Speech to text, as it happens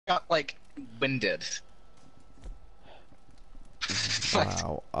got like winded. Like,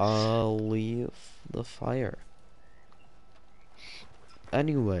 Wow, I'll leave the fire.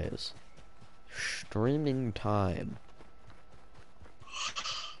 Anyways, streaming time.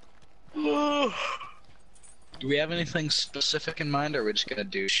 do we have anything specific in mind, or are we just gonna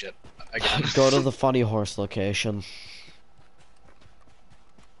do shit again? Go to the funny horse location.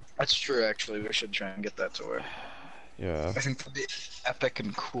 That's true, actually. We should try and get that to work. Yeah. I think that'd be epic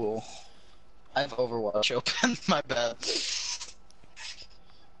and cool. I have Overwatch open, my bad.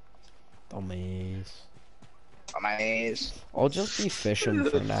 Dummies. Dummies. I'll just be fishing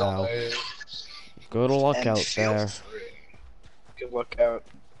for now. Dummies. Good luck And out feel there. free. Good luck out.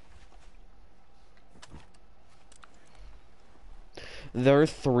 There are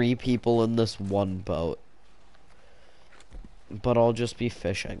 3 people in this one boat. But I'll just be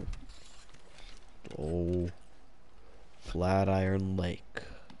fishing. Oh. Flatiron Lake.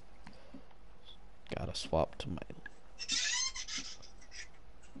 Gotta swap to my...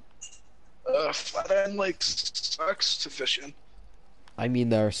 Flatiron Lake sucks to fish in. I mean,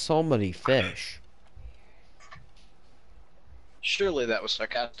 there are so many fish. Surely that was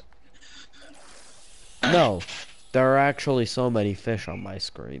sarcastic. No. There are actually so many fish on my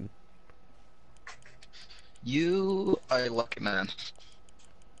screen. You are a lucky man.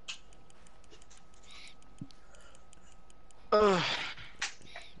 Well,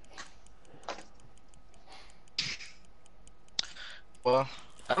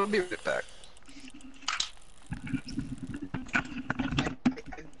 I will be right back.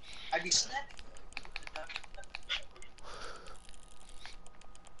 I'd be snapping.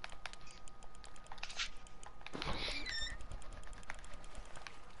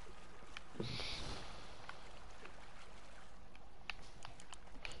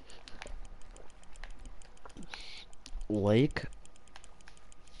 Lake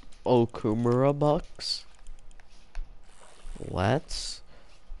Okumura Bucks. Let's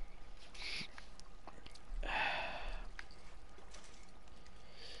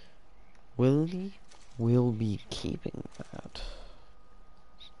we'll be keeping that.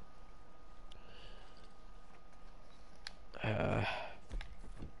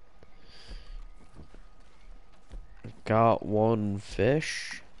 Got one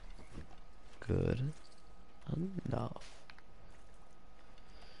fish. Good enough.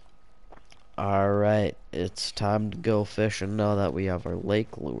 Alright, it's time to go fishing now that we have our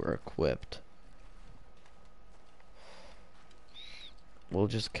lake lure equipped. We'll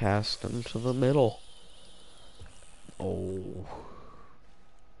just cast into the middle. Oh.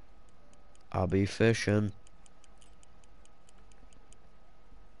 I'll be fishing.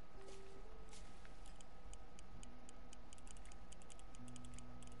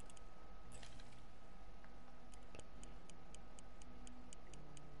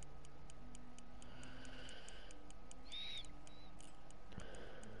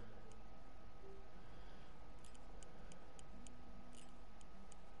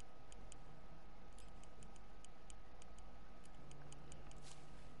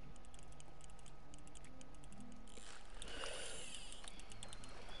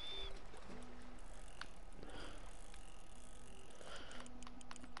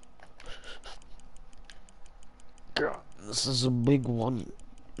 God, this is a big one.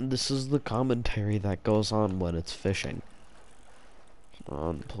 This is the commentary that goes on when it's fishing. Come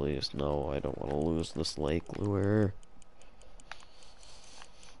on, please, no, I don't want to lose this lake lure.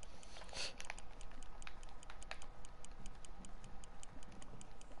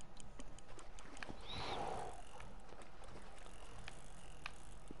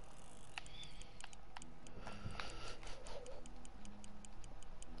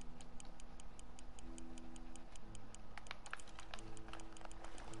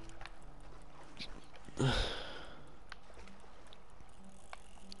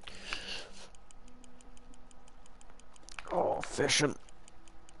 Oh, fishing.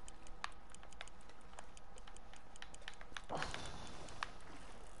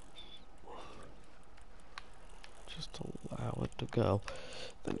 Just allow it to go.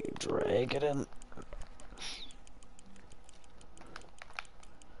 Then you drag it in.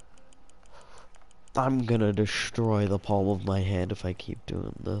 I'm gonna destroy the palm of my hand if I keep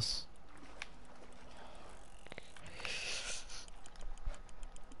doing this.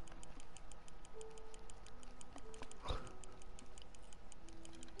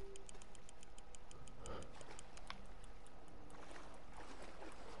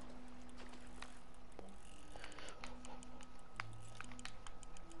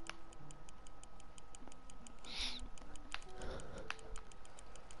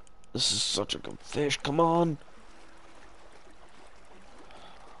 This is such a good fish, come on!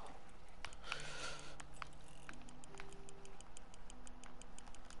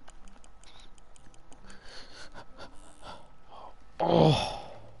 Oh.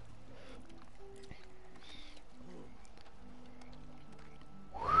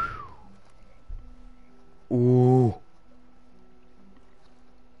 Ooh.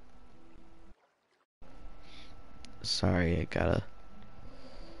 Sorry, I gotta.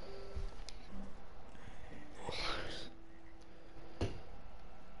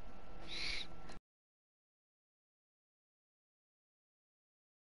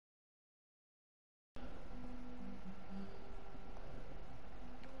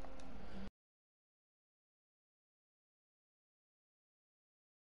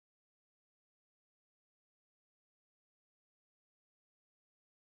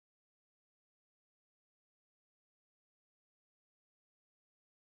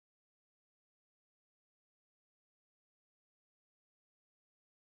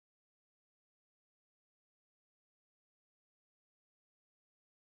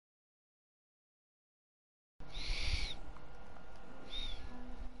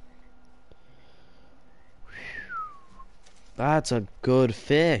 That's a good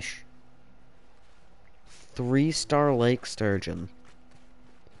fish. 3-star lake sturgeon.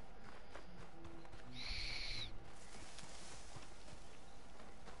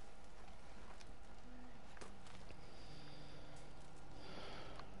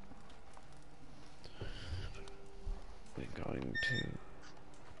 We're going to.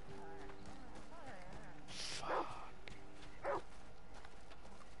 Fuck.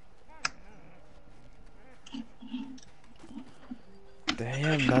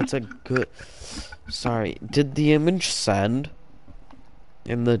 Damn, that's a good. Sorry, did the image send?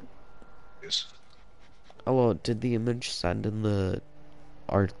 In the. Hello, did the image send in the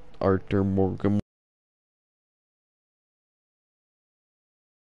Arthur Morgan?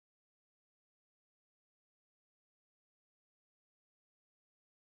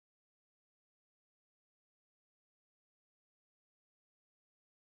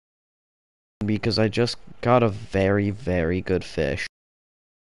 Because I just got a very, very good fish.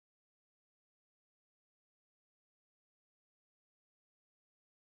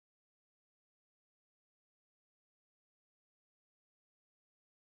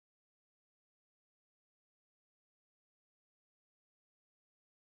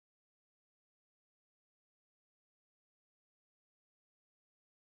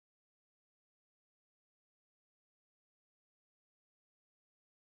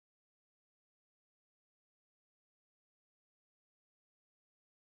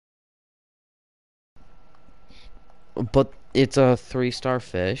 But it's a 3-star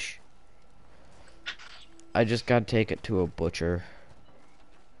fish. I just gotta take it to a butcher.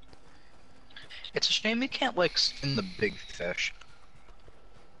 It's a shame you can't like skin the big fish.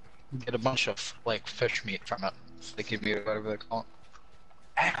 Get a bunch of like fish meat from it. Sticky meat or whatever they call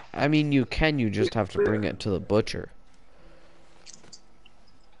it. I mean, you can, you just have to bring it to the butcher.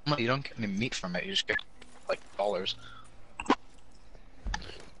 No, you don't get any meat from it. You just get like dollars.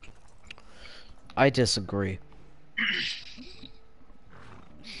 I disagree.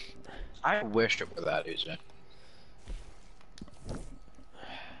 I wish it were that easy.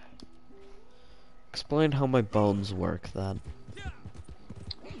 Explain how my bones work then.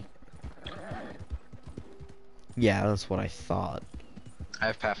 Yeah, that's what I thought. I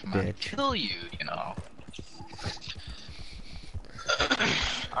have half a mind to Bitch. kill you, you know.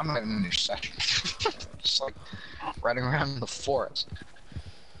 I'm not in your session. Just like riding around in the forest.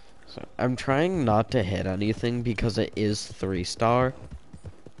 So I'm trying not to hit anything because it is 3-star.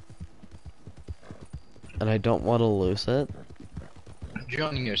 And I don't want to lose it. I'm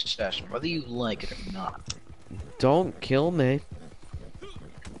joining your session, whether you like it or not. Don't kill me.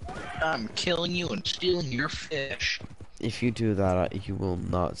 I'm killing you and stealing your fish. If you do that, you will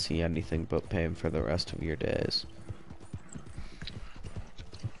not see anything but pain for the rest of your days.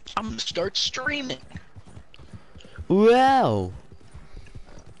 I'm gonna start streaming. Wow!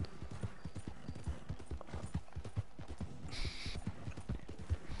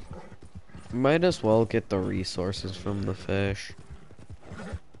 Might as well get the resources from the fish.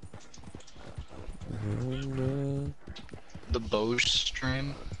 The bow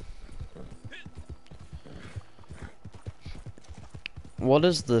stream. What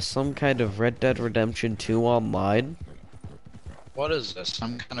is this? Some kind of Red Dead Redemption 2 online? What is this?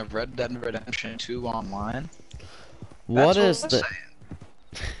 Some kind of Red Dead Redemption 2 online? What That's is what the?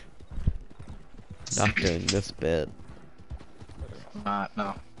 Not doing this bit.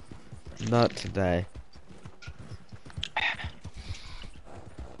 No. Not today.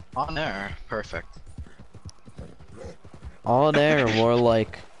 On air, perfect. On air, more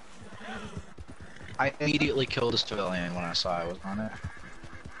like. I immediately killed a civilian when I saw I was on it.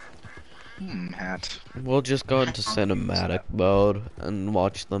 Hat. We'll just go into cinematic mode and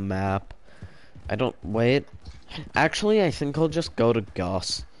watch the map. I don't wait. Actually, I think I'll just go to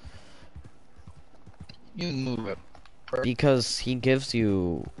Gus You move it. because he gives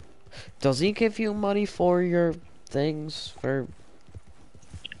you. Does he give you money for your things? For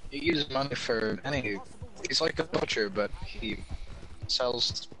He uses money for any. He's like a butcher, but he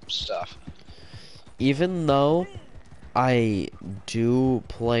sells stuff. even though I do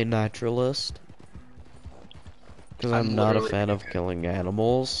play naturalist because I'm not a literally. fan of killing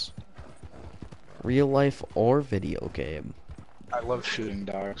animals, real life or video game. I love shooting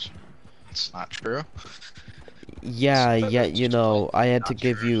dogs. It's not true. Yeah, But yet it's you just know, I had to not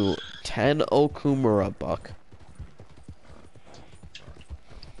give true. you 10 Okumura buck.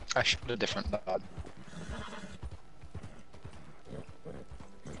 I shot a different dog.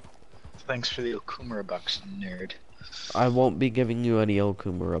 Thanks for the Okumura bucks, nerd. I won't be giving you any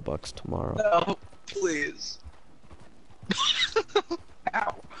Okumura bucks tomorrow. No, please.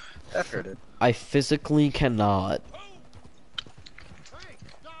 Ow, that hurted. I physically cannot.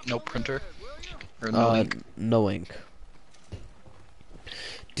 No printer or no ink. No ink.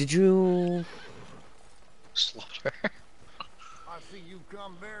 Did you... Slaughter. I see you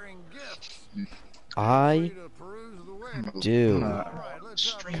come bearing gifts. I Free to peruse the web. do All right,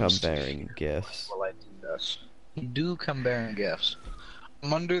 let's have a come bearing gifts. Well, I do this. You do come bearing gifts.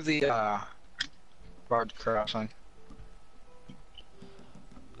 I'm under the Bard Crossing.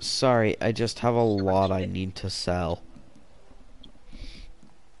 Sorry, I just have a lot I need to sell.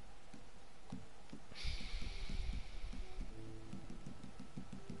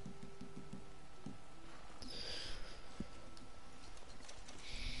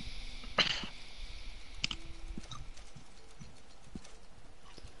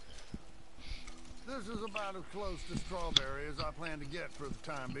 This is about as close to strawberry as I plan to get for the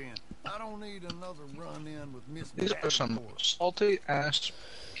time being. I don't need another run-in with Miss These are some Davenport. salty ass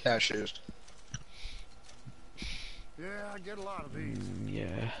cashews. Yeah, I get a lot of these.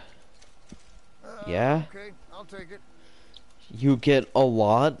 Yeah. Yeah? Okay, I'll take it. You get a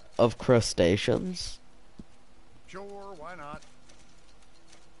lot of crustaceans? Sure, why not?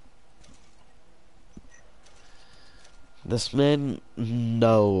 This man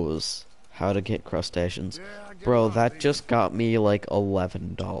knows how to get crustaceans. Yeah, I get a Bro, lot of that these. just got me like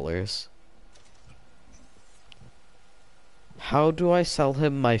 $11. How do I sell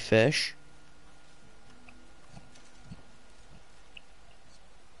him my fish?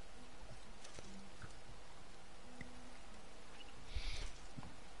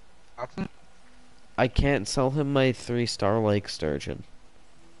 Nothing? I can't sell him my 3-star lake sturgeon.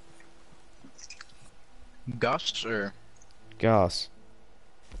 Gus or... Goss,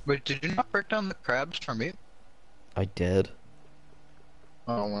 Wait, did you not break down the crabs for meat? I did.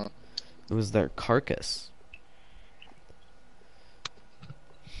 Oh, well. It was their carcass.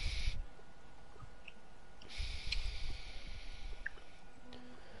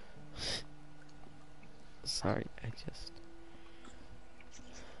 Sorry,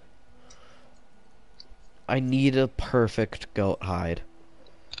 I need a perfect goat hide.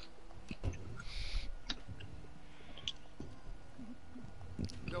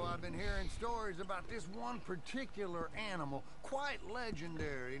 So I've been hearing stories about this one particular animal, quite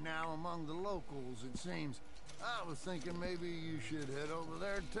legendary now among the locals, it seems. I was thinking maybe you should head over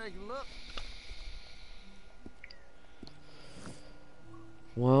there and take a look.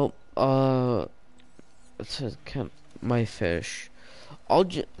 Well, it's my fish.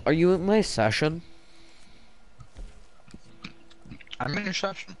 Are you in my session? I'm in your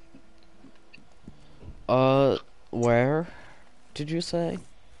session. Where did you say?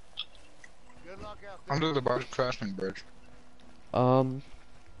 Good luck out there. Under the Bard Crossing Bridge.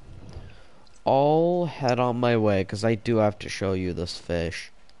 I'll head on my way, because I do have to show you this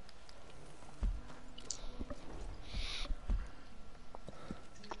fish.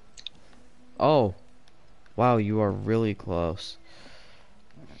 Oh. Wow, you are really close.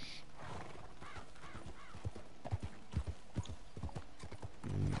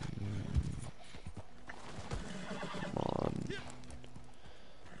 Come on.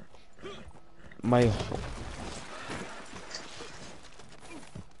 My...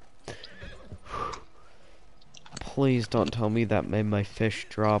 Please don't tell me that made my fish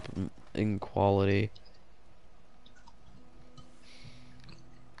drop in quality.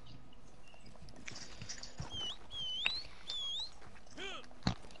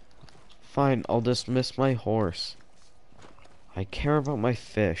 Fine, I'll dismiss my horse. I care about my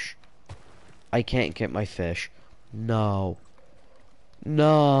fish. I can't get my fish. No.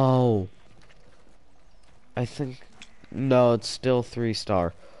 No. I think... No, it's still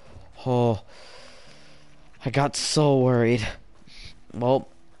 3-star. Oh, I got so worried. Well,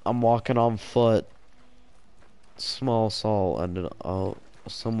 I'm walking on foot. Small Saul ended. Oh,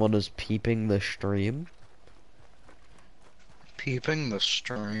 someone is peeping the stream. Peeping the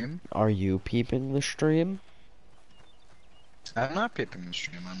stream? Are you peeping the stream? I'm not peeping the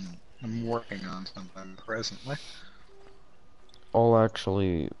stream. I'm working on something presently. I'll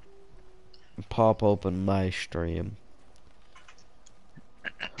actually pop open my stream.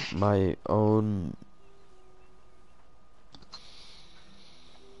 My own.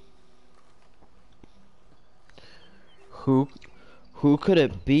 Who could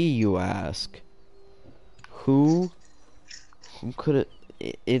it be, you ask? Who could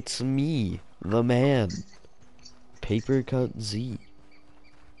it? It's me, the man. Paper Cut Z.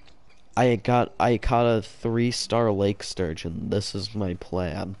 I caught a 3-star lake sturgeon. This is my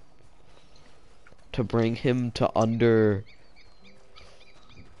plan. To bring him to under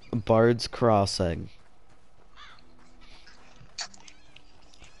Bard's Crossing.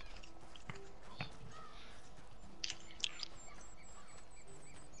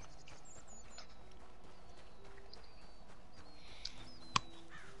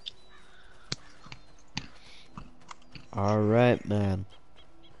 Alright, man.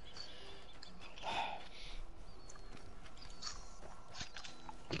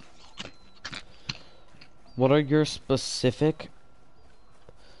 What are your specific...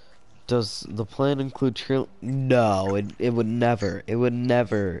 Does the plan include No, it would never. It would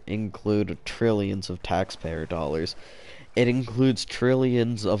never include trillions of taxpayer dollars. It includes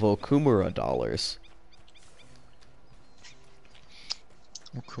trillions of Okumura dollars.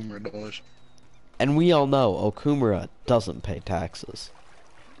 Okumura dollars. And we all know Okumura doesn't pay taxes.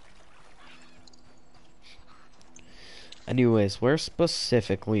 Anyways, where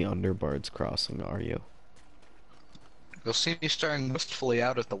specifically under Bard's Crossing are you? You'll see me staring wistfully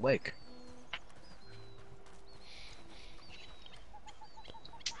out at the lake.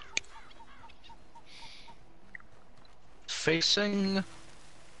 Facing...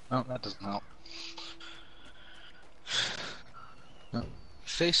 Oh, that doesn't help. No.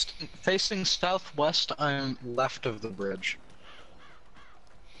 Facing southwest, I'm left of the bridge.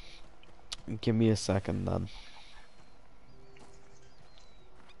 Give me a second then.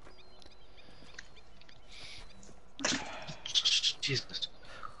 Jesus.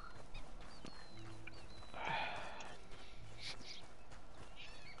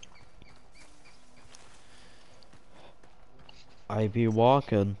 I be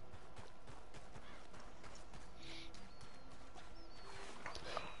walking.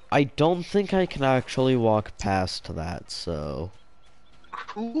 I don't think I can actually walk past that, so...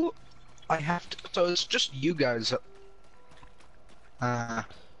 Who? I have to... So it's just you guys.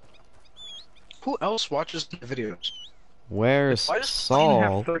 Who else watches the videos? Where's Why does Plane Saul?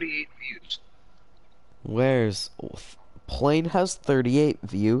 have 38 views? Where's... Plane has 38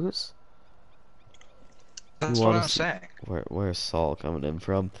 views? That's You what wanna I'm saying. Where's Saul coming in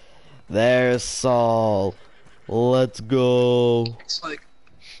from? There's Saul. Let's go. It's like...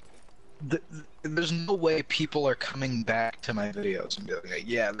 There's no way people are coming back to my videos and being like,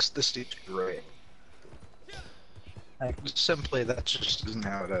 yeah, this dude's great. Like, simply, that just isn't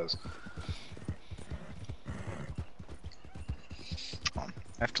how it is. I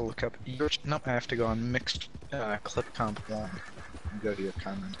have to look up your... Nope, I have to go on mixed clip comp 1 and go to your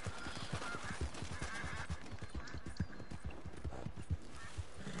comment.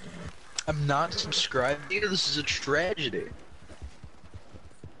 I'm not subscribed to you, this is a tragedy.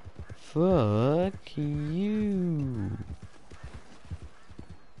 Fuck you.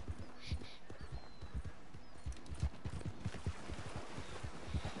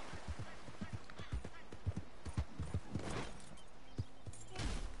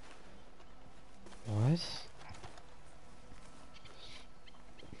 What?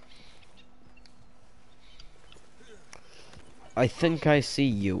 I think I see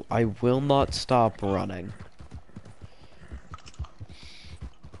you. I will not stop running.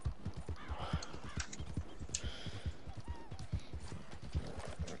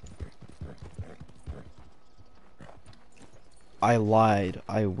 I lied.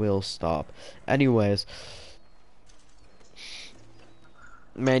 I will stop. Anyways.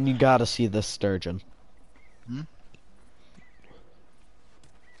 Man, you gotta see this sturgeon. Hmm?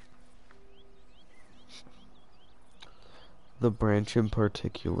 The branch in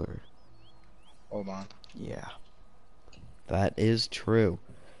particular. Hold on. Yeah. That is true.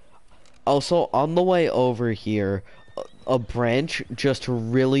 Also, on the way over here, a branch just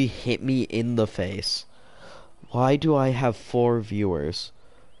really hit me in the face. Why do I have 4 viewers?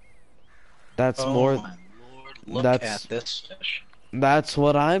 That's Oh more... my lord, look that's- at this fish. That's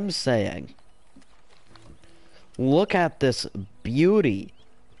what I'm saying. Look at this beauty.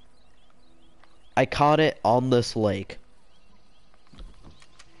 I caught it on this lake.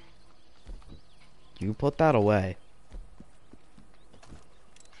 You put that away.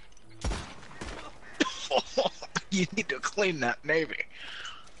 You need to clean that Navy.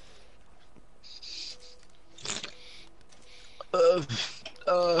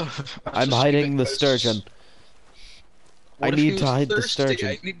 I'm hiding the sturgeon. I need to hide the sturgeon.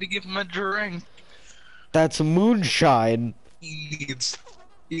 I need to give him a drink. That's moonshine. He's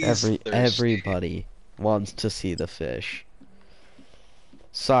thirsty. Everybody wants to see the fish.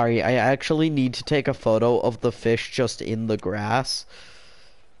 Sorry, I actually need to take a photo of the fish just in the grass.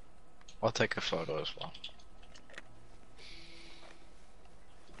 I'll take a photo as well.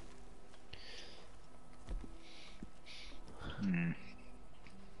 Yeah,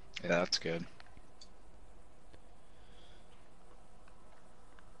 that's good.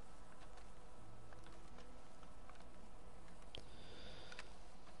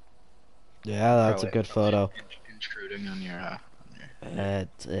 Yeah, that's Probably a good photo. Intruding on your.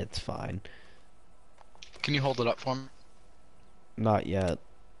 It's fine. Can you hold it up for me? Not yet.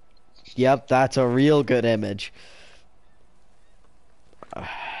 Yep, that's a real good image.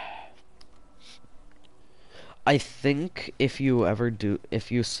 I think if you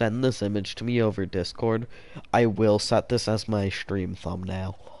send this image to me over Discord, I will set this as my stream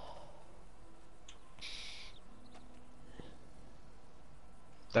thumbnail.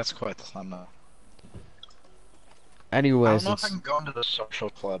 That's quite the thumbnail. Anyways, I don't know if I can go into the social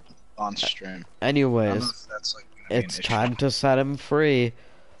club on stream. Anyways, That's like gonna be an it's issue. time to set him free.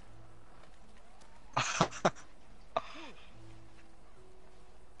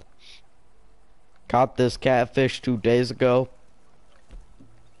 Caught this catfish 2 days ago.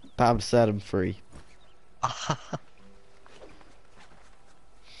 Time to set him free.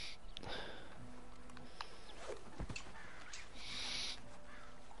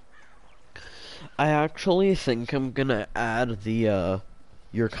 I actually think I'm gonna add the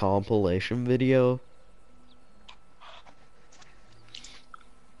your compilation video.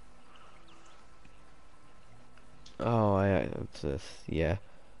 Oh, it's this, yeah.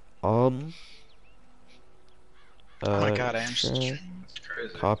 Oh my god, I am share, streaming. It's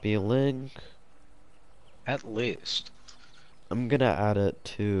crazy. copy link. At least. I'm gonna add it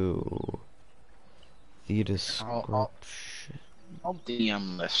to the description. I'll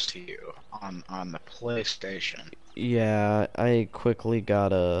DM this to you on the PlayStation. Yeah, I quickly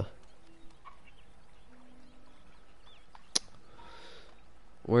gotta.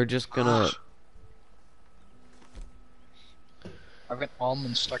 We're just gonna. I've got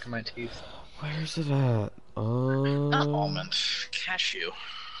almonds stuck in my teeth. Where's it at? Not almond, cashew.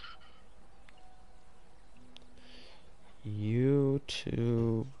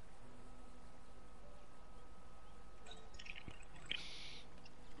 YouTube.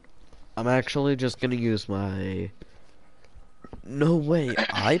 I'm actually just gonna use my. No way,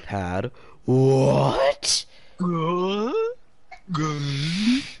 iPad. What?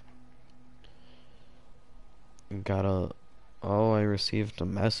 Gotta. Oh, I received a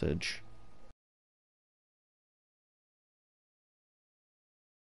message.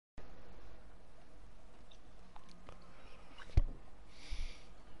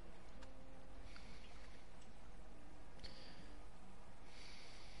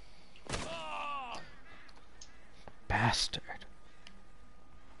 Bastard.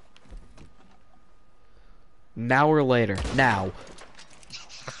 An hour later. Now.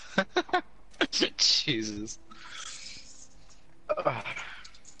 Jesus.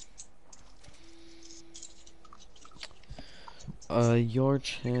 Your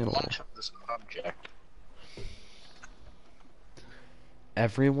channel. Launch up this object.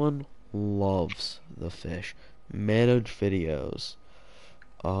 Everyone loves the fish. Manage videos.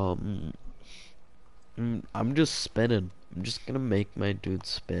 I'm just spinning. I'm just gonna make my dude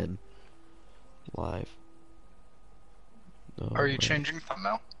spin. Live. No Are you way. changing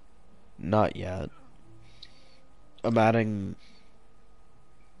thumbnail? Not yet. I'm adding.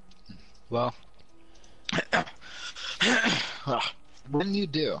 Well, when you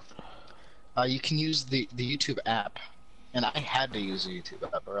do, you can use the YouTube app, and I had to use the YouTube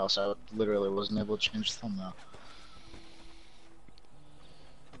app, or else I literally wasn't able to change the thumbnail.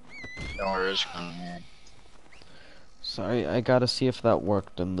 No worries, man. Sorry, I gotta see if that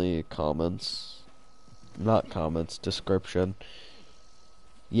worked in the comments. Not comments, description.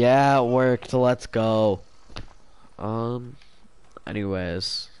 Yeah, it worked. Let's go.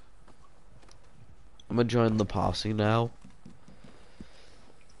 Anyways. I'm gonna join the posse now.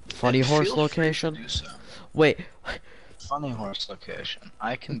 Funny And horse feel free to location? do so. Wait. Funny horse location.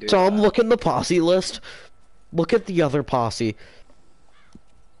 I can do Tom, that. look in the posse list. Look at the other posse.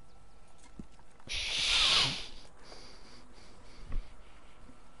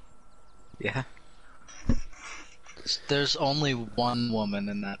 Yeah. There's only one woman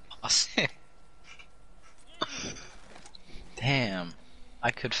in that posse. Damn.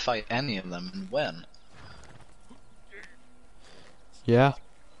 I could fight any of them and win. Yeah.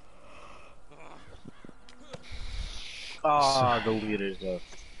 Ah, the leader's a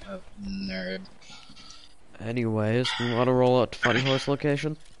nerd. Anyways, we want to roll out to Funny Horse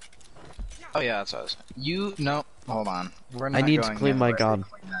location? Oh yeah, that's what I was saying. No, hold on. We're not I need to going clean my anywhere to gun.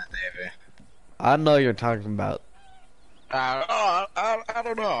 clean that navy. I know you're talking about. I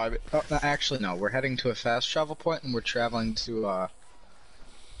don't know. Actually, no. We're heading to a fast travel point, and we're traveling to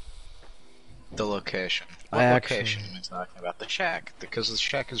the location. What location am I talking about? The shack, because the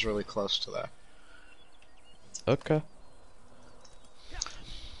shack is really close to there. Okay.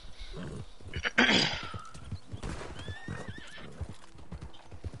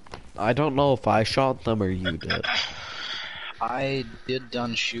 I don't know if I shot them or you did. I did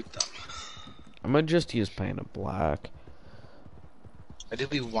done shoot them. I'm gonna just use painted black. I did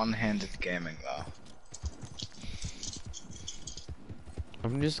be one-handed gaming though.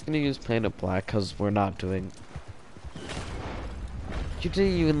 I'm just gonna use painted black because we're not doing. You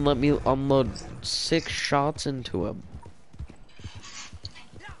didn't even let me unload 6 shots into him.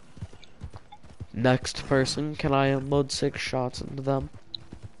 Next person, can I unload 6 shots into them?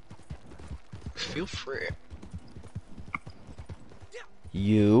 Feel free.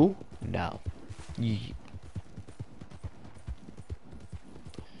 You? No.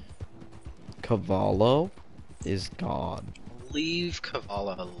 Cavallo is gone. Leave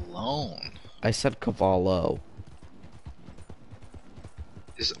Cavallo alone. I said Cavallo.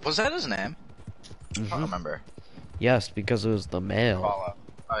 Was that his name? I don't remember. Yes, because it was the male. Cavallo.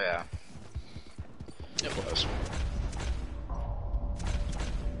 Oh yeah. It was.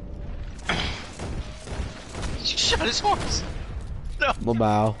 You shot his horse! No!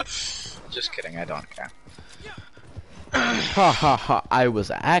 Lamau. Just kidding, I don't care. Ha ha ha, I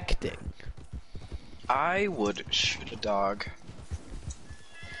was acting. I would shoot a dog.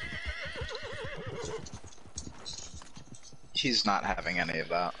 He's not having any of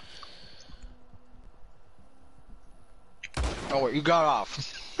that. Oh wait, you got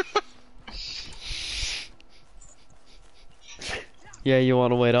off. Yeah, you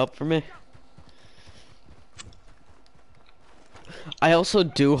wanna wait up for me? I also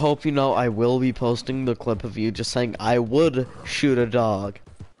do hope you know I will be posting the clip of you just saying I would shoot a dog.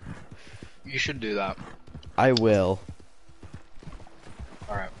 You should do that. I will.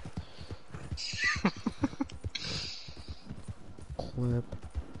 Alright. Clip.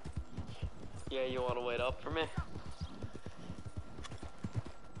 Yeah, you wanna wait up for me?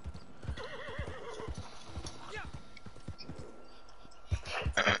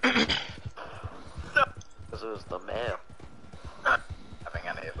 This is the male. Having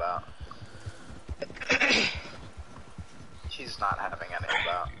any of that. He's not having any of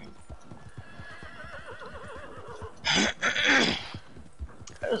that.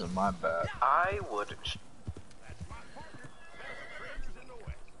 That isn't my bad. I would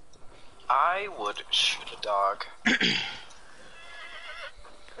shoot a dog.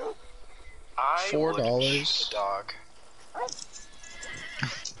 $4. Shoot a dog.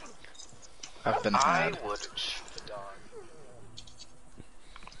 I've been had. I would shoot a dog.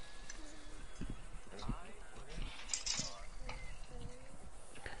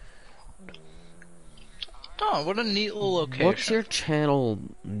 Oh, what a neat little location. What's your channel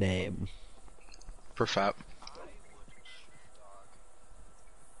name? Perfect.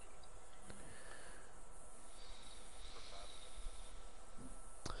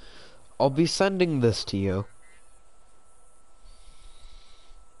 I'll be sending this to you.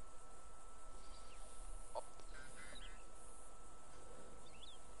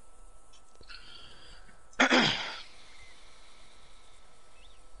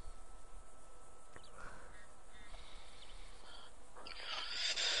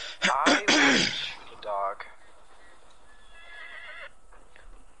 I would shoot a dog.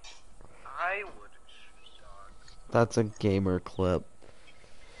 I would shoot a dog. That's a gamer clip.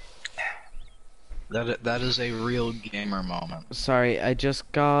 That is a real gamer moment. Sorry, I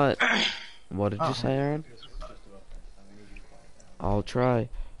just got... What did you say, Aaron? I'll try.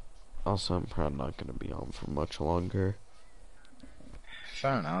 Also, I'm probably not gonna be on for much longer.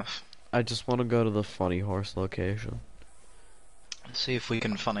 Fair enough. I just want to go to the Funny Horse location. Let's see if we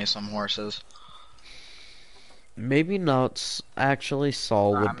can funny some horses. Maybe not. Actually,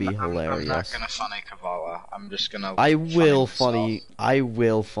 Saul would be I'm not hilarious. gonna funny Kavala. I'm just gonna I will myself. I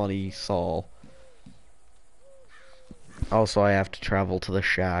will funny Saul. Also, I have to travel to the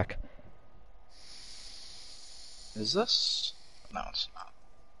shack. Is this? No, it's not.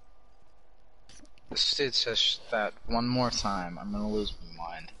 This dude says that one more time, I'm gonna lose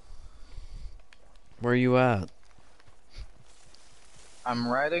my mind. Where are you at? I'm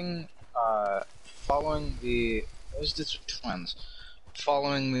riding, following the... Those dudes are twins.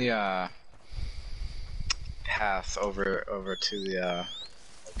 Following the, path over to the,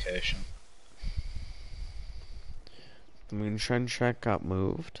 location. The Moonshine Shack got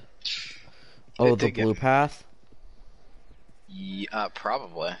moved. Oh, the blue path? Yeah,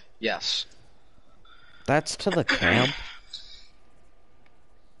 probably. Yes. That's to the camp.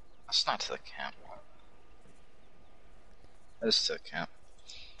 That's not to the camp. That's to the camp.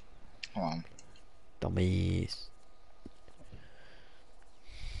 Hold on. Dummies.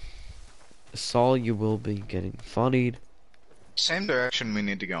 Saul, you will be getting funnied. Same direction we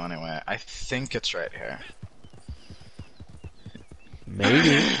need to go anyway. I think it's right here.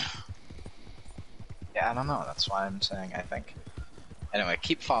 Maybe. Yeah, I don't know. That's why I'm saying I think. Anyway,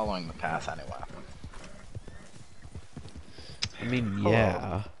 keep following the path anyway. I mean, Hello.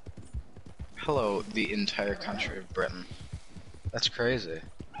 yeah. Hello, the entire country of Britain. That's crazy.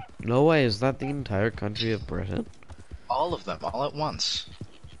 No way, is that the entire country of Britain? All of them, all at once.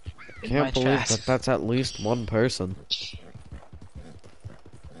 In Can't my believe chat. that that's at least one person.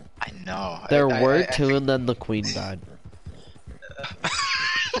 I know. There I were two and then the queen died.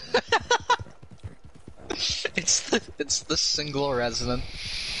 It's the single resident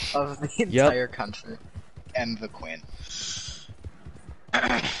of the entire country and the queen.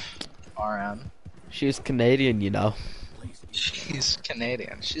 RM. She's Canadian, you know. She's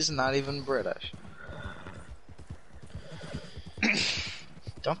Canadian. She's not even British.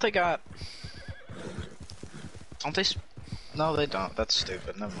 Don't they got... Don't they... No, they don't. That's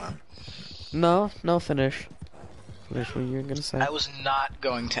stupid. Never mind. No, finish. Finish what you're gonna say. I was not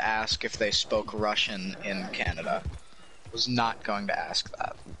going to ask if they spoke Russian in Canada. Was not going to ask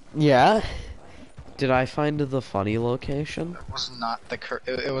that. Yeah? Did I find the funny location? It was not the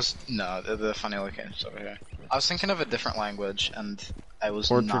it was... No, the funny location's over here. I was thinking of a different language, and I was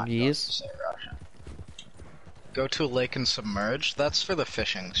not going to say Russian. Go to a lake and submerge? That's for the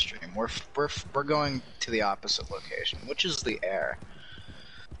fishing stream. We're going to the opposite location, which is the air.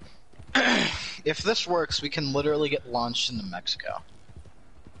 If this works, we can literally get launched into Mexico.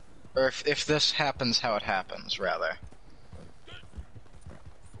 Or if this happens how it happens, rather.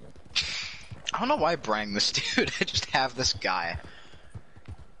 I don't know why I brang this dude, I just have this guy.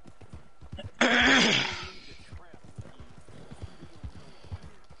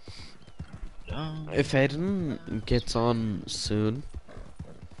 If Aiden gets on soon...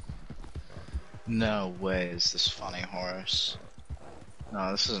 No way is this Funny Horse.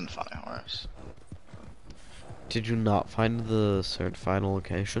 No, this isn't Funny Horse. Did you not find the certified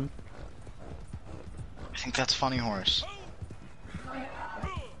location? I think that's Funny Horse.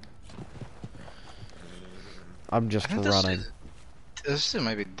 I'm just running. This dude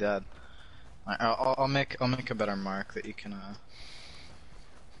might be dead. I'll make a better mark that you can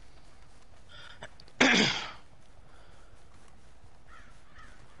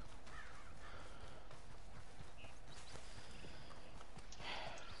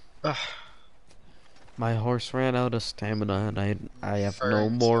My horse ran out of stamina and I have no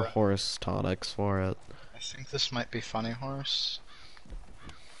more horse tonics for it. I think this might be Funny Horse.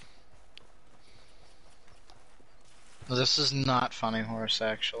 This is not Funny Horse,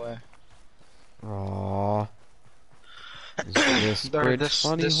 actually. Aww. Is this bridge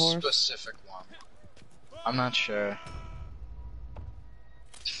Funny Horse? This specific one. I'm not sure.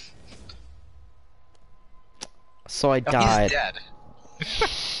 So I died. He's dead.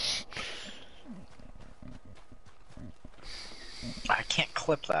 I can't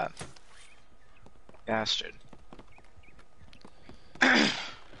clip that. Bastard.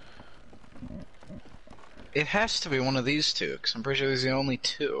 It has to be one of these two, because I'm pretty sure there's the only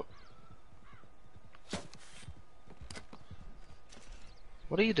two.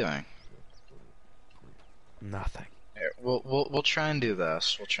 What are you doing? Nothing. Here, we'll try and do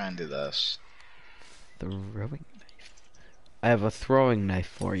this. We'll try and do this. Throwing knife. I have a throwing knife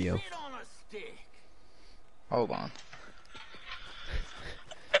for you. Hold on.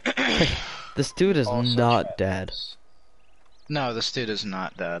 This dude is Also not dead. No, this dude is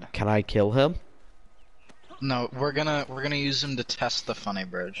not dead. Can I kill him? No, we're gonna use him to test the funny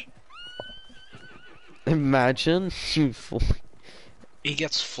bridge. Imagine you. He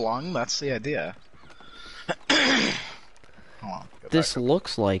gets flung. That's the idea. Hold on. This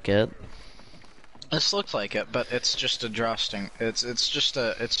looks like it. This looks like it, but it's just adjusting. It's just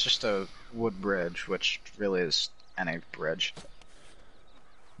a wood bridge, which really is any bridge.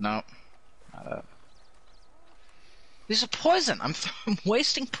 No, not it. These are poison. I'm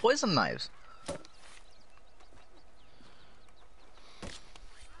wasting poison knives.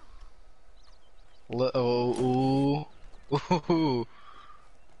 Ooh.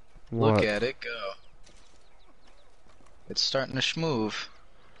 Look at it go. It's starting to schmoove.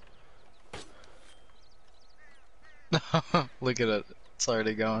 Look at it. It's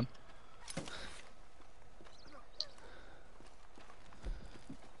already going.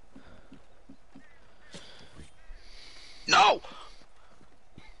 No!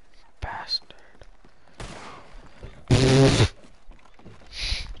 Bastard.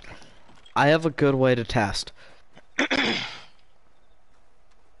 I have a good way to test.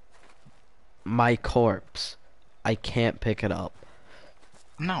 My corpse. I can't pick it up.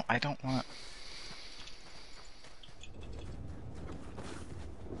 No, I don't want...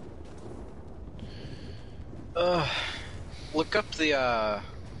 Look up the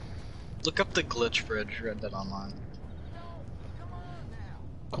glitch bridge, Red Dead Online.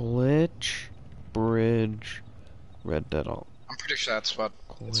 Glitch bridge, Red Dead Online. I'm pretty sure that's what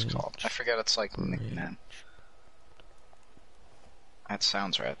it's called. I forget its like nickname. That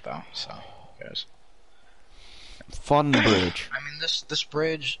sounds right though, so guys. Fun bridge. I mean this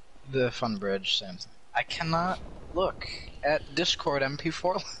bridge, the fun bridge, same thing. I cannot look at Discord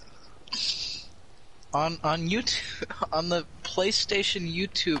MP4 on YouTube on the PlayStation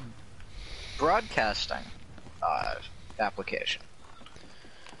YouTube broadcasting application.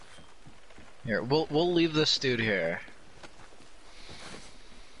 Here, we'll leave this dude here.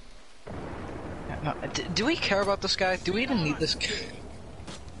 No, do we care about this guy? Do we even need this guy?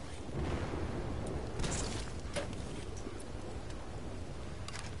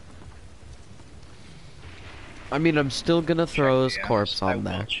 I mean, I'm still gonna throw his corpse on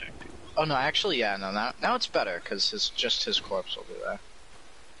there. Oh no, actually, yeah, no, now it's better because his corpse will be there.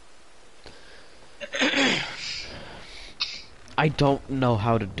 I don't know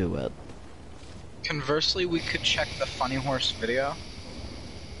how to do it. Conversely, we could check the Funny Horse video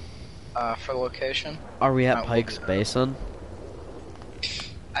for the location. Are we at Pike's Basin?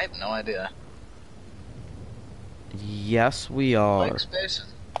 I have no idea. Yes, we are. Pike's Basin.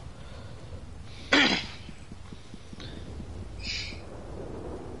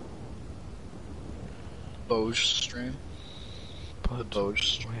 Boj stream. The Boj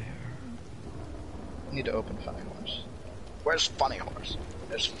stream. I need to open Funny Horse. Where's Funny Horse?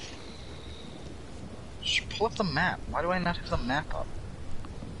 There's... Just pull up the map. Why do I not have the map up?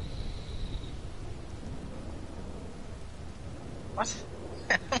 What?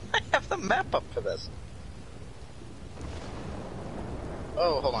 I have the map up for this.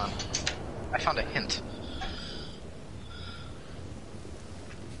 Oh, hold on. I found a hint.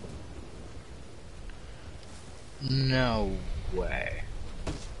 No way.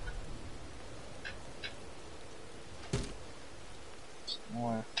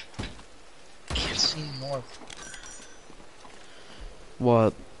 More. I can't see more.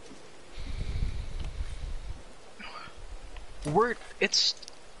 What? It's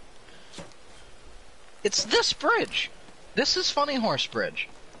this bridge. This is Funny Horse Bridge.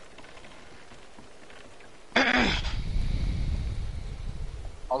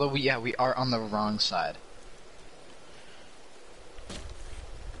 Although we are on the wrong side.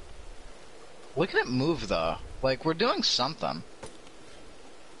 Look at it move though. Like we're doing something.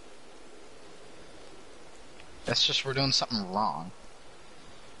 That's just we're doing something wrong.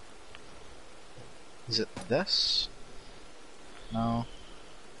 Is it this? No.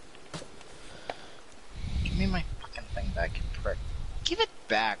 Give me my fucking thing back, you prick. Give it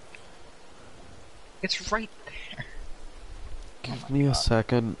back. It's right there. Give me a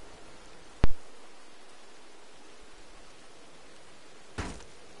second.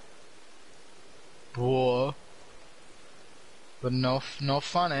 Boy. But no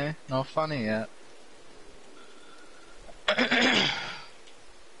funny yet.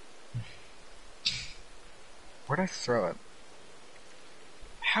 Where'd I throw it?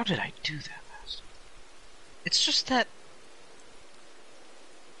 How did I do that last? It's just that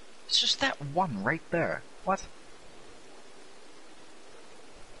one right there. What?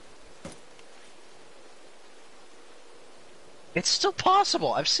 It's still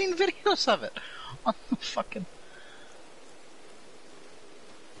possible. I've seen videos of it on the fucking...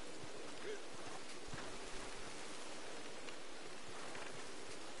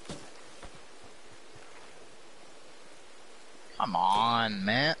 Come on,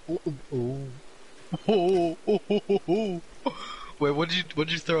 man. Ooh. Oh, oh, oh, oh, oh. Wait, what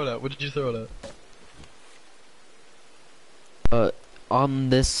did you throw it at? What did you throw it at? On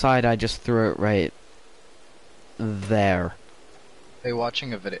this side, I just threw it right there. Are you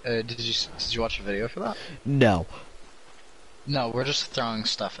watching a video? Did you watch a video for that? No. No, we're just throwing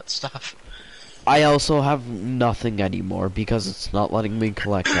stuff at stuff. I also have nothing anymore because it's not letting me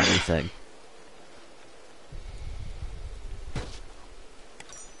collect anything.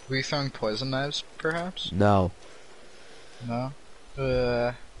 Were you throwing poison knives, perhaps? No. No?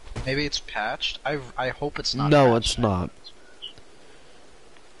 Maybe it's patched? I hope it's not No, patched. it's not.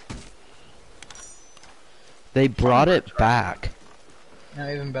 They brought it back.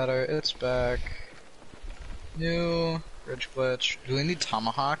 Yeah, even better, it's back. New bridge glitch. Do we need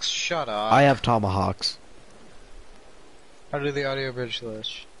tomahawks? Shut up. I have tomahawks. How do the audio bridge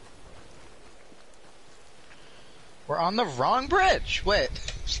glitch? We're on the wrong bridge! Wait.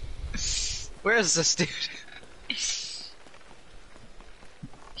 Where is this dude?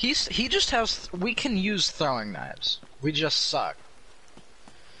 He just has... We can use throwing knives. We just suck.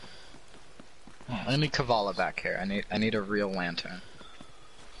 I need Kavala back here. I need a real lantern.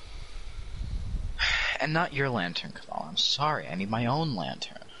 And not your lantern, Kavala. I'm sorry. I need my own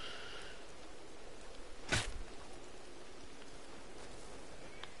lantern.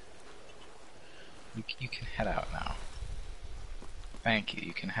 You can head out now. Thank you.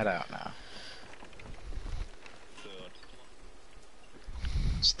 You can head out now.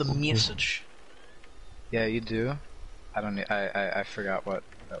 It's the message. Yeah, you do. I don't need. I forgot what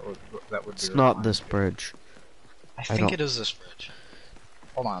that would be. It's not this bridge. I think it is this bridge.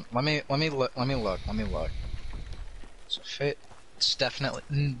 Hold on. Let me look. Let me look. So it's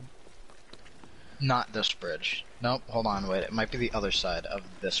definitely not this bridge. Nope. Hold on. Wait. It might be the other side of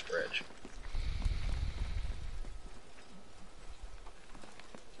this bridge.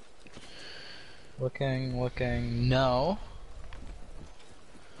 Looking. No.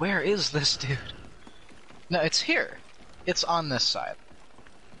 Where is this dude? No, it's here. It's on this side.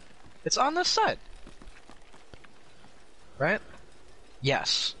 It's on this side. Right?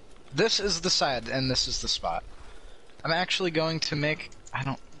 Yes. This is the side, and this is the spot. I'm actually going to make...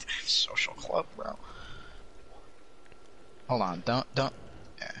 Social club, bro. Hold on, don't...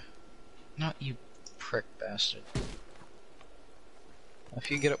 Yeah. Not you prick bastard.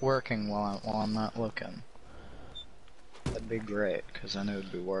 If you get it working while I'm not looking, that'd be great, because then it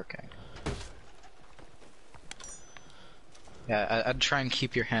would be working. Yeah, I'd try and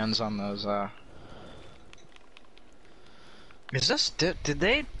keep your hands on those, Is this... Did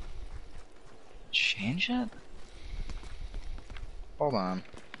they... change it? Hold on.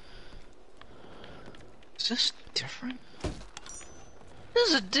 Is this different?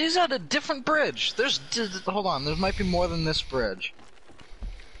 These at a different bridge! Hold on, there might be more than this bridge.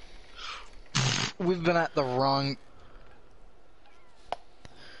 We've been at the wrong...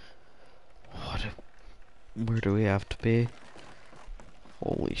 Where do we have to be?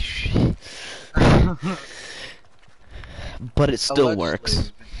 Holy shit. But it still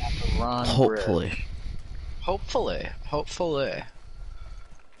works. Hopefully. Bridge. Hopefully.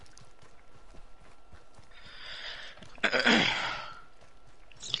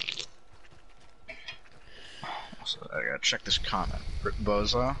 So I gotta check this comment.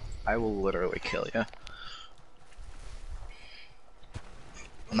 Bozo, I will literally kill you.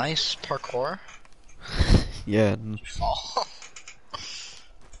 Nice parkour. Yeah. You fall.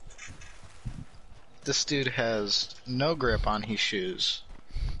 This dude has no grip on his shoes.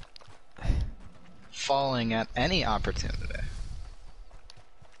 Falling at any opportunity.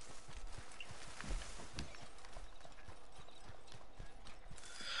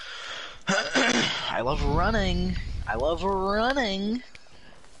 I love running.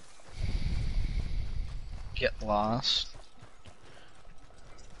 Get lost.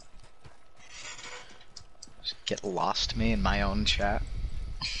 Just get lost me in my own chat.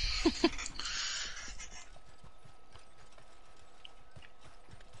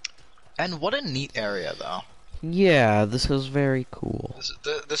 And what a neat area, though. Yeah, this is very cool.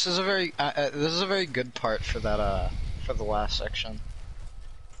 This is a very good part for that for the last section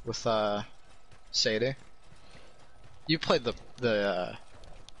with Sadie. You played the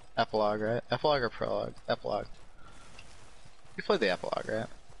epilogue, right? Epilogue or prologue? Epilogue. You played the epilogue, right?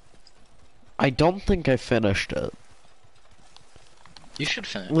 I don't think I finished it. You should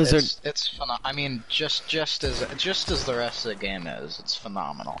finish. Lizard. It's I mean, just as the rest of the game is, it's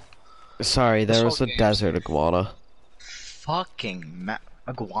phenomenal. Sorry, there was a desert iguana. Fucking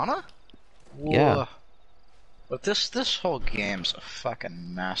iguana? Whoa. Yeah. But this whole game's a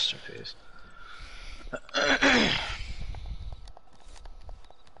fucking masterpiece.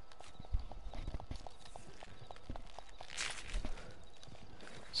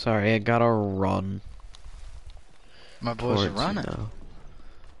 Sorry, I gotta run. My boys are running.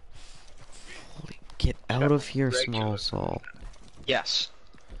 Get out of here, small Saul. Yes.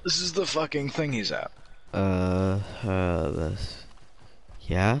 This is the fucking thing he's at. This.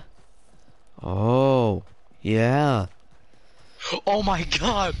 Yeah? Oh, yeah. Oh my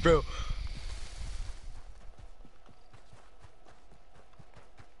god, bro.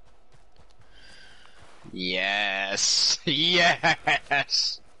 Yes.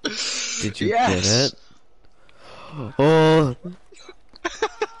 Yes. Did you get it? Oh.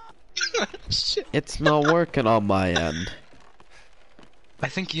 Shit. It's not working on my end. I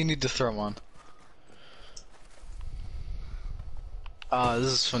think you need to throw one. Oh,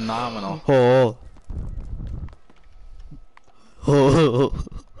 this is phenomenal. Oh. Oh.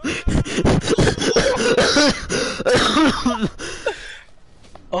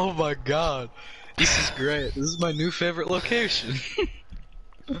 Oh my god. This is great. This is my new favorite location.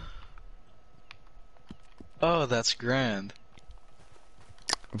 Oh, that's grand.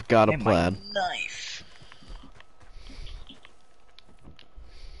 I've got a And plan. my knife.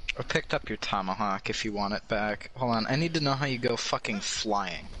 I picked up your tomahawk if you want it back. Hold on, I need to know how you go fucking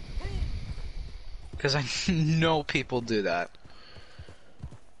flying. Because I know people do that.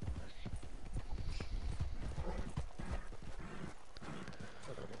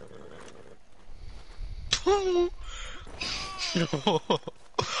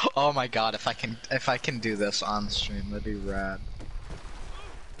 Oh my god, if I can do this on stream, that'd be rad.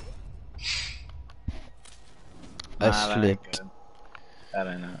 I That ain't slipped. good. That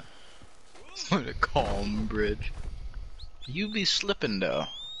ain't it. What a calm bridge. You be slipping though.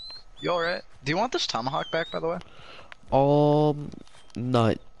 You alright? Do you want this tomahawk back, by the way?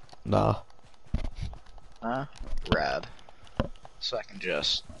 Not, nah. Huh? Rad. So I can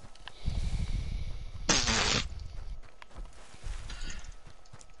just...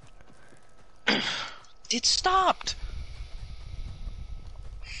 It stopped!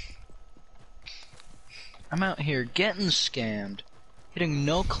 I'm out here getting scammed, hitting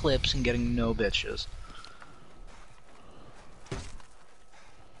no clips and getting no bitches.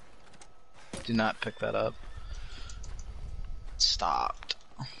 Do not pick that up. It stopped.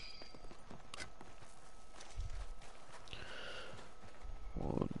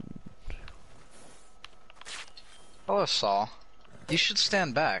 Hello, Saul. You should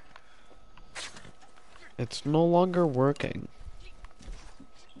stand back. It's no longer working.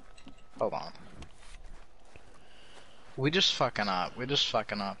 Hold on. We just fucking up.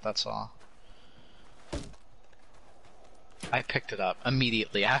 That's all. I picked it up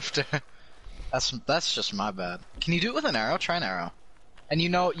immediately after. That's just my bad. Can you do it with an arrow? Try an arrow. And you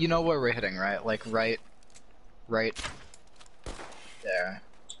know where we're hitting, right? Like right there.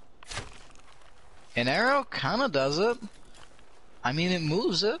 An arrow kinda does it. I mean, it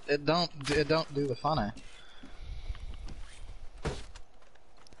moves it. It don't do the funny.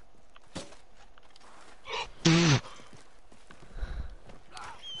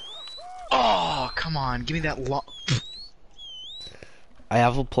 Oh, come on, give me that long. I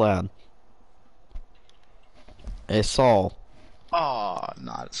have a plan. Hey, Saul. Oh,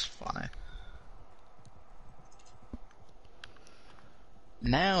 no, it's funny.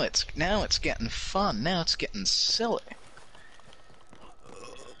 Now it's getting fun. Now it's getting silly.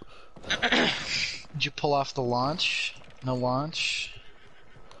 Did you pull off the launch? No launch.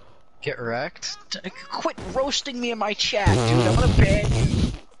 Get wrecked. Quit roasting me in my chat, dude. I'm gonna ban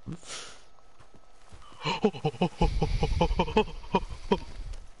you.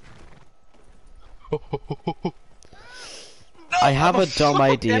 I have a dumb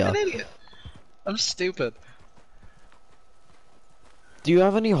idea. I'm an idiot. I'm stupid. Do you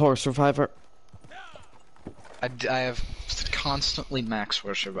have any Horse Survivor? I have constantly max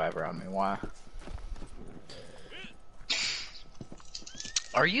Horse Survivor on me. Why?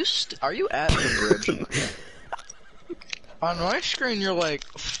 Are you at the bridge? On my screen, you're like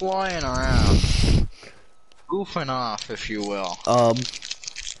flying around, goofing off, if you will.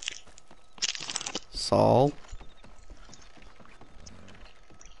 Saul.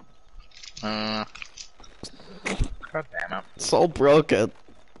 God damn it. Saul broke it.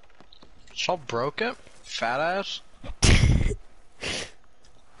 Saul broke it? Fat ass?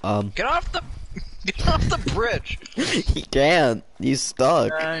 Get off the bridge! He can't. He's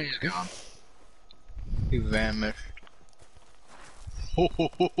stuck. He's gone. He vanished.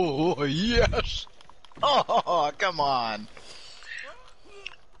 Oh, yes! Oh, come on!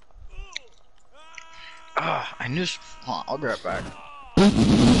 I knew. Hold on, I'll be right back.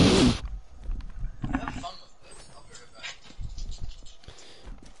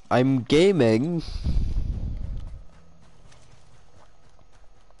 I'm gaming.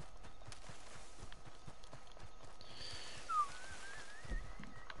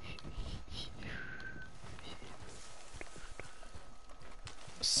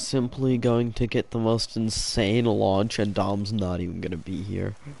 simply going to get the most insane launch and Dom's not even gonna be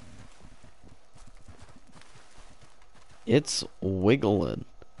here. It's wiggling.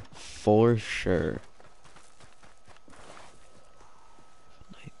 For sure.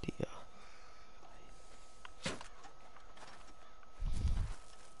 An idea.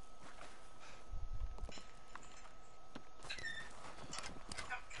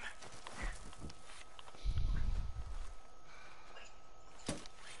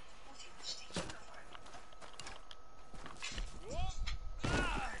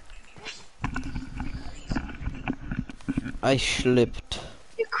 I slipped.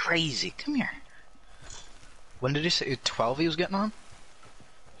 You're crazy. Come here. When did he say 12 he was getting on?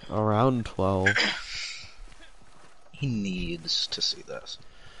 Around 12. He needs to see this.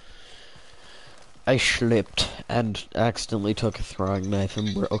 I slipped and accidentally took a throwing knife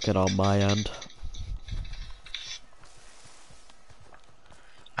and broke it on my end.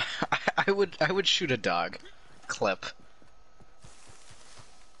 I would shoot a dog. Clip.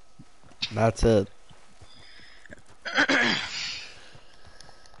 That's it.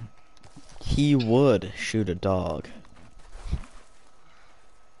 He would shoot a dog.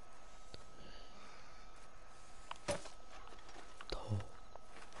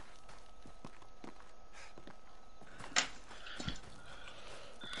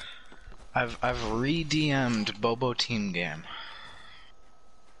 I've re-DM'd Bobo Team Game.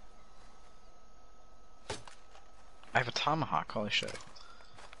 I have a tomahawk, holy shit.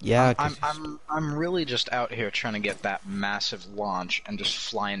 Yeah, I'm really just out here trying to get that massive launch and just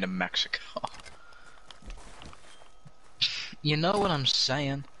fly into Mexico. You know what I'm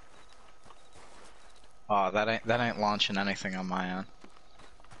saying? Oh, that ain't launching anything on my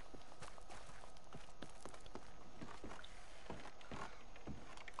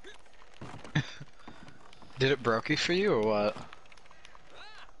end. Did it brokey for you or what?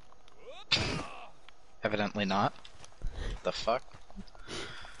 Evidently not. The fuck?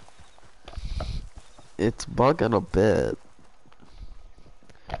 it's bugging a bit.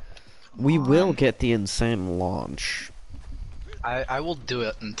 We will get the insane launch. I will do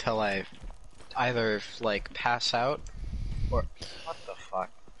it until I either, like, pass out or... What the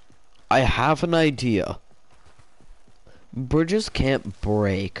fuck? I have an idea. Bridges can't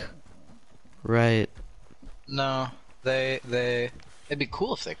break. Right? No, it'd be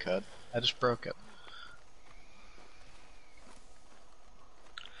cool if they could. I just broke it.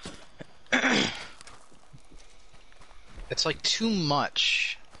 It's like too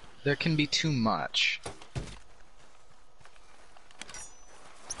much. There can be too much.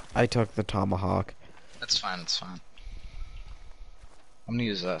 I took the tomahawk. That's fine, it's fine. I'm gonna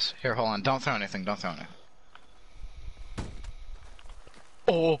use this. Here, hold on. Don't throw anything, don't throw anything.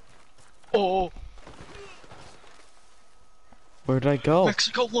 Oh! Oh! Where'd I go?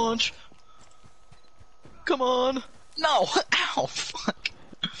 Mexico launch! Come on! No! Ow! Fuck!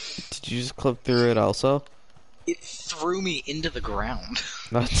 Did you just clip through it also? It threw me into the ground.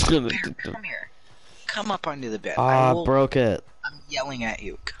 That's gonna... Come here. Come up onto the bed. Ah, broke it. I'm yelling at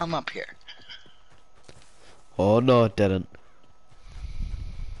you. Come up here. Oh no, it didn't.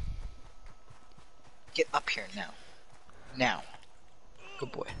 Get up here now. Now.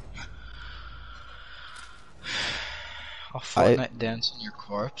 Good boy. I'll Fortnite dance on your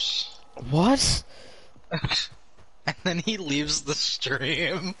corpse. What? And then he leaves the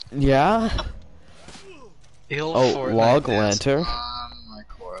stream. Yeah? He'll oh, Fortnite log dance lantern. on my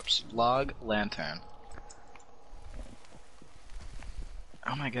corpse. Log lantern.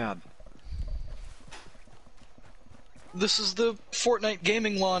 Oh my god. This is the Fortnite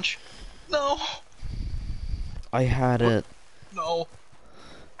gaming launch. No. I had it. No.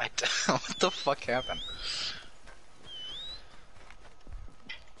 What the fuck happened?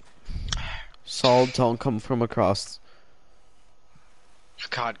 Solid, don't come from across.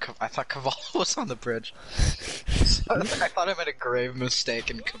 God, I thought Kavala was on the bridge. I thought I made a grave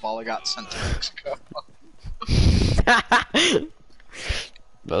mistake and Kavala got sent to Mexico.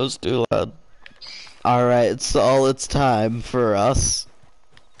 That was too loud. Alright, so it's time for us.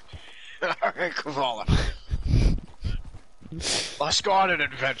 Alright, Kavala. Let's go on an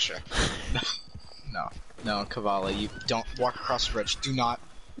adventure. No, Kavala, you don't walk across the bridge. Do not.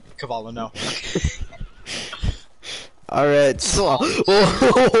 Kavala, no. Alright, so...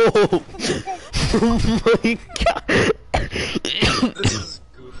 Oh my god! This is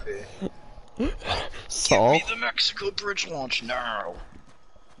goofy. Saul? Give me the Mexico bridge launch now!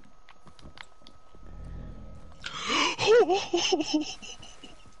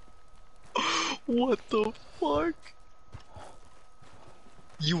 What the fuck?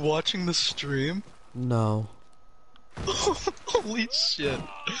 You watching the stream? No. Holy shit.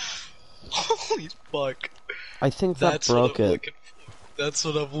 Holy fuck. I think that broke it. That's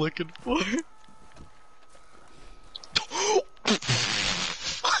what I'm looking for.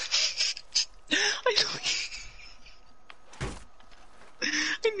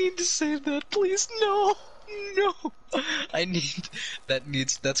 I need to save that, please. No, no.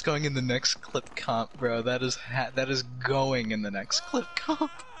 That's going in the next clip comp, bro. That is going in the next clip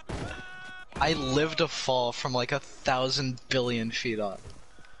comp. I lived a fall from like 1,000 billion feet up.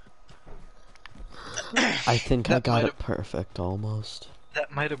 I think I got it perfect, almost.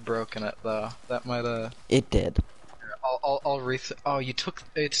 That might have broken it, though. That might have... It did. Oh, you took...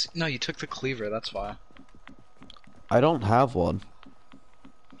 No, you took the cleaver, that's why. I don't have one.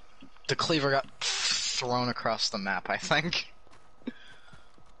 The cleaver got thrown across the map, I think.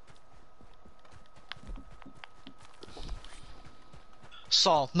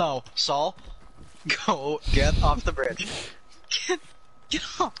 Saul, no. Saul, go. Get off the bridge. Get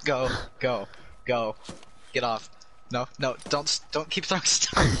off. Go. Get off. No, don't keep throwing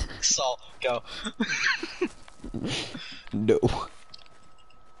stuff. Saul, go. No.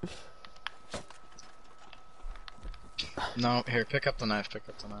 No, here, pick up the knife,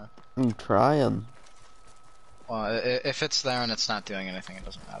 I'm trying. Well, if it's there and it's not doing anything, it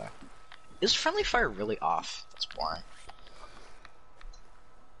doesn't matter. Is friendly fire really off? That's boring.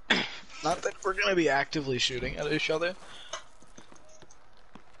 Not that we're gonna be actively shooting at each other.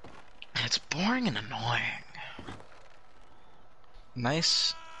 It's boring and annoying.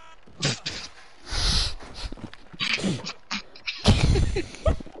 Nice.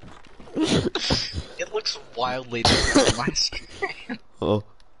 It looks wildly different on my screen. Oh.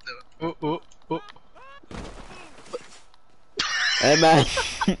 Oh. Hey man.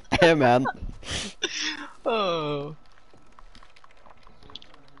 Hey man. Oh.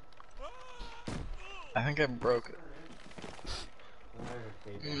 I think I broke it.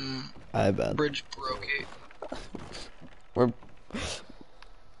 I bet. Bridge broke it. We're...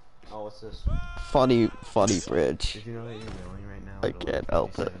 Oh, what's this? Funny bridge. Did you know that you're going right now? I can't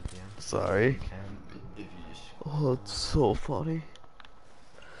help it. Sorry. If you just... Oh, it's so funny.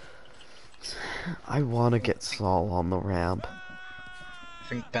 I want to get Saul on the ramp. I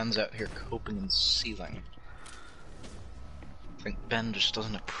think Ben's out here coping and seething. I think Ben just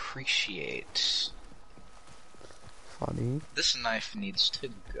doesn't appreciate. Funny. This knife needs to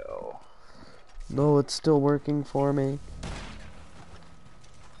go. No, it's still working for me.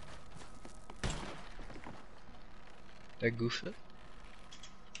 Did I goof it?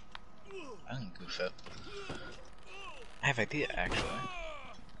 I didn't goof it. I have an idea, actually.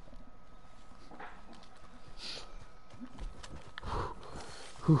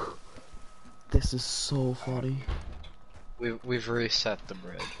 This is so funny. We've reset the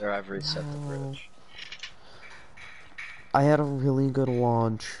bridge, or I've reset the bridge. I had a really good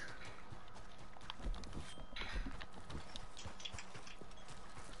launch.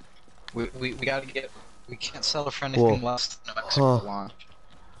 We gotta get. We can't settle for anything less than a Mexico launch.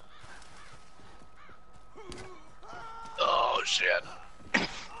 Oh shit!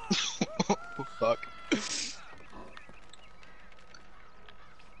 Oh, fuck!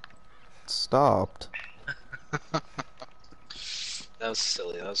 Stopped. That was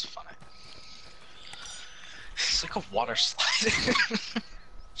silly. That was funny. It's like a water slide.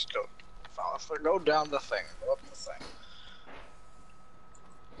 Just go down the thing. Go up the thing.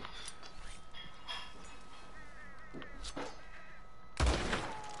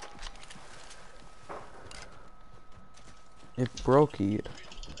 It broke it.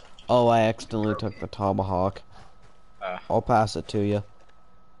 Oh, I accidentally took the tomahawk. I'll pass it to you.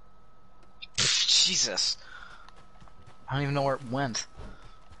 Jesus. I don't even know where it went.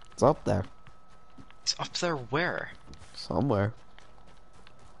 It's up there. It's up there where? Somewhere.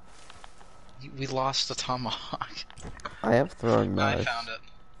 We lost the tomahawk. I have throwing knives. I found it.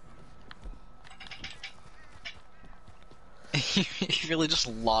 You really just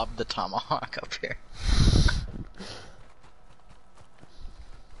lobbed the tomahawk up here.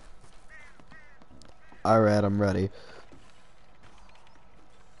 Alright, I'm ready.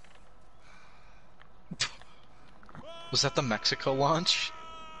 Was that the Mexico launch?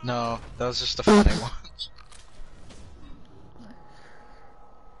 No, that was just a funny launch.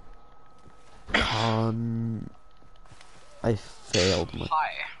 I failed my...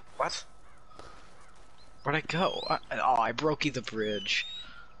 Hi. What? Where'd I go? I broke the bridge.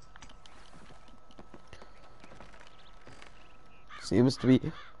 Seems to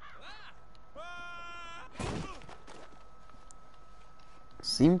be...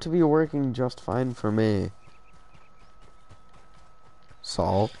 Seemed to be working just fine for me.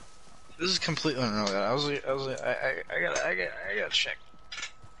 Saul? This is completely unrelated. I gotta check.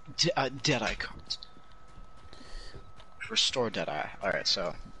 Deadeye cards. Restore Deadeye. Alright,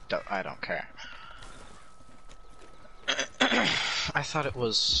 so, I don't care. I thought it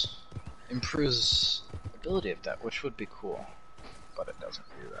was improves ability of that, which would be cool. But it doesn't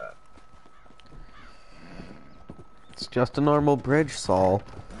do that. It's just a normal bridge, Saul.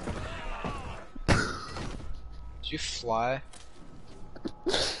 Did you fly?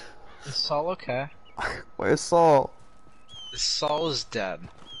 Is Saul okay? Where's Saul? Saul is dead.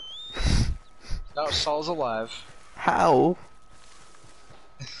 No, Saul's alive. How?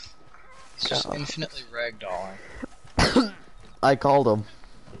 He's just infinitely ragdolling. I called him.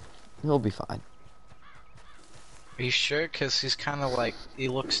 He'll be fine. Are you sure? Cause he's kinda like, he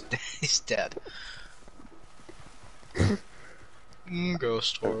looks, he's dead.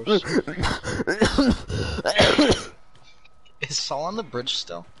 Ghost horse. Is Saul on the bridge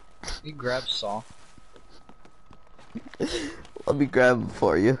still? You grab Saul. Let me grab him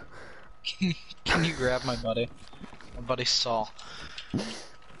for you. Can you grab my buddy? My buddy Saul.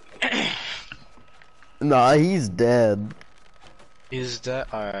 Nah, he's dead. He's dead?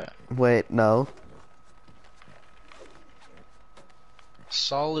 Alright. Wait, no.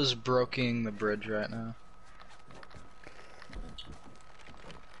 Saul is broking the bridge right now.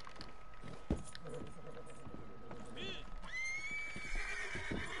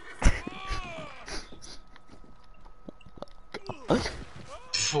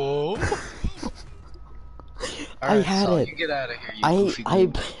 Full. I had Saul, it. You get out of here, you goofy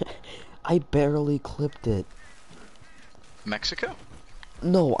goof. I barely clipped it. Mexico?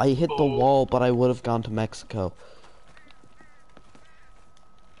 No, I hit the wall, but I would have gone to Mexico.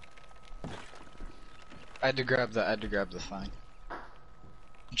 I had to grab the thing.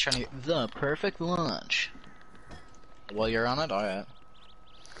 I'm trying to get the perfect launch. While you're on it, alright.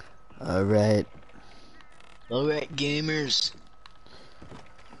 Alright. Alright, gamers.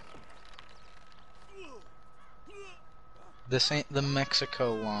 This ain't the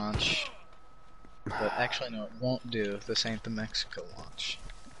Mexico launch. But actually, no, it won't do. This ain't the Mexico launch.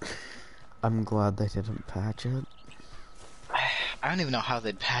 I'm glad they didn't patch it. I don't even know how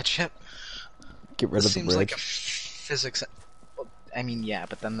they'd patch it. Get rid of the bridge. Seems like a physics. Well, I mean, yeah,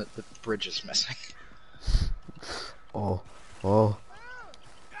 but then the bridge is missing. Oh.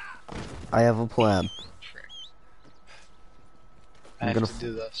 I have a plan. I I'm have gonna to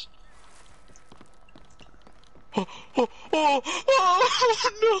do this. Oh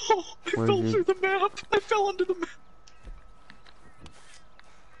no! I fell through the map! I fell under the map!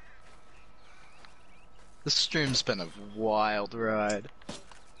 This stream's been a wild ride.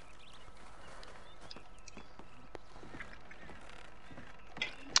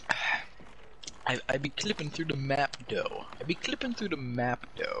 I be clipping through the map though.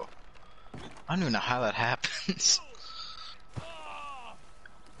 I don't even know how that happens.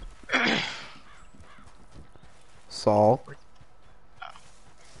 Saul?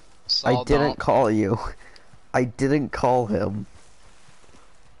 Saul, I didn't call you. I didn't call him.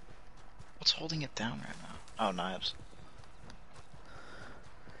 What's holding it down right now? Oh, knives.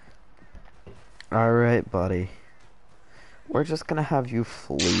 Alright, buddy. We're just gonna have you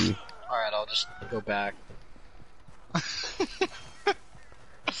flee. Alright, I'll just go back.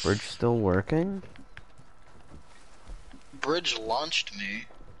 Bridge still working? Bridge launched me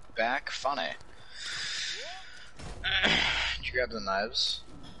back. Funny. Did you grab the knives?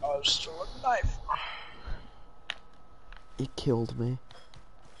 Oh, there's still a knife. It killed me.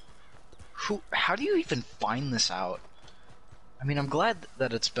 How do you even find this out? I mean, I'm glad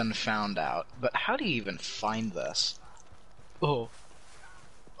that it's been found out, but how do you even find this? Oh.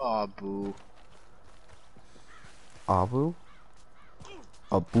 Aw, boo. Abu?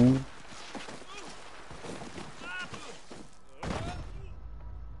 Abu?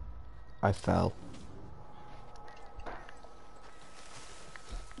 I fell.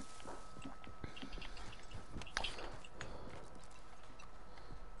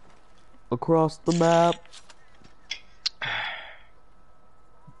 Across the map.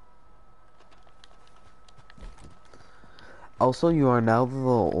 Also, you are now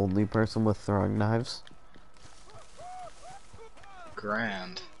the only person with throwing knives.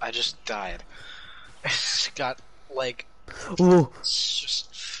 Grand. I just died. I just got, like, Ooh.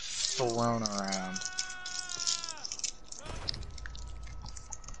 just thrown around.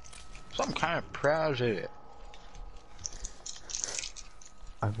 So I'm kind of proud of it.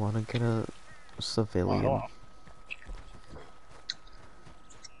 I want to get a civilian. Oh.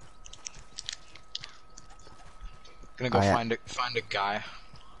 Gonna go find a guy.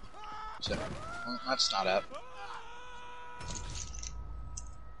 So, well, that's not it.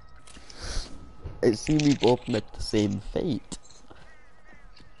 I see we both met the same fate.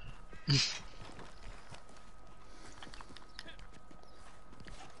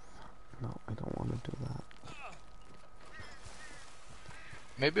 No, I don't want to do that.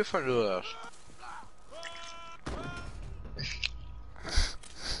 Maybe if I do this.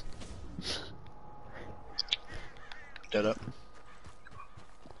 Did it?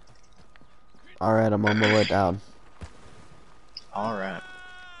 Alright, I'm on my way down. Alright.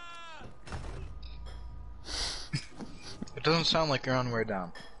 It doesn't sound like you're on your way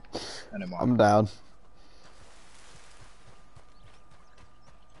down anymore. I'm down.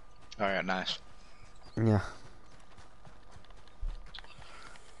 Alright, nice. Yeah.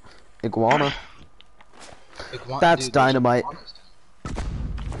 Iguana. That's Dude, dynamite.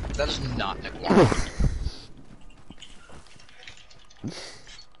 That is not an iguana.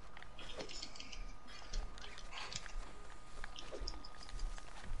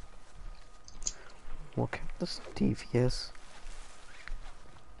 Look at this devious.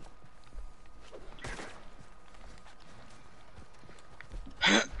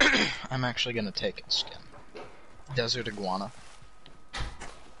 I'm actually gonna take its skin. Desert iguana.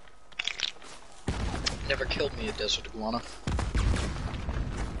 Never killed me a desert iguana.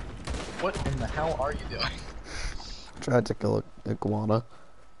 What in the hell are you doing? Tried to kill an iguana.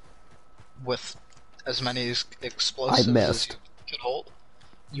 With as many explosives I missed. as you could hold?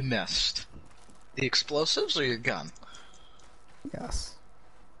 You missed. The explosives or your gun? Yes.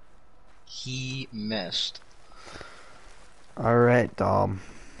 He missed. Alright, Dom.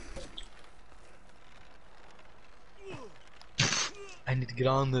 I need to get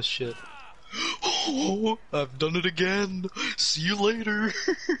on this shit. Oh, I've done it again. See you later.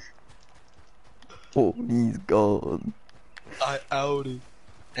 Oh, he's gone. I outie.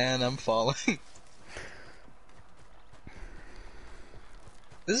 And I'm falling.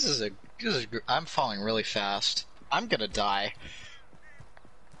 I'm falling really fast. I'm gonna die.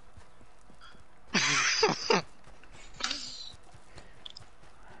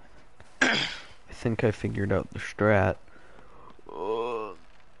 I think I figured out the strat.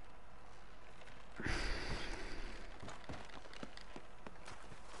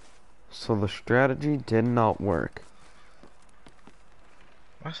 So the strategy did not work.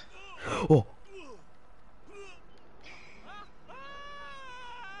 What? Oh!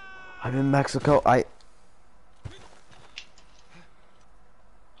 I'm in Mexico. You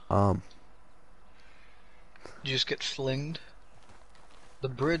just get flinged? The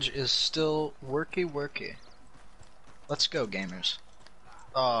bridge is still worky. Let's go, gamers.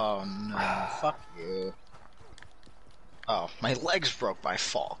 Oh no, fuck you. Oh, my legs broke by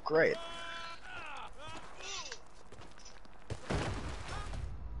fall. Great.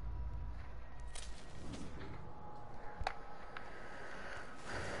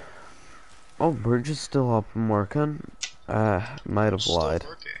 Oh, bridge is still up and working. Might have lied.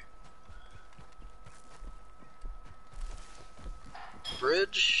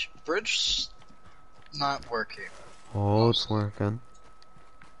 Bridge, not working. Oh, it's working.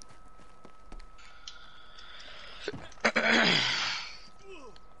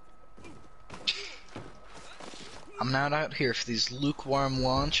 I'm not out here for these lukewarm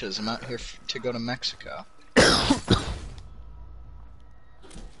launches. I'm out here to go to Mexico.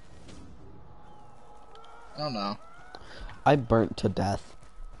 Oh no. I burnt to death.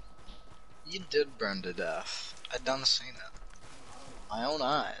 You did burn to death. I done seen it. My own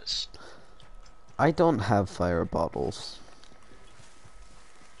eyes. I don't have fire bottles.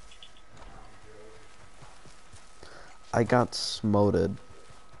 I got smoted.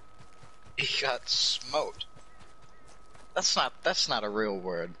 He got smote. That's not a real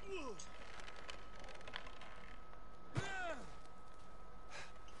word.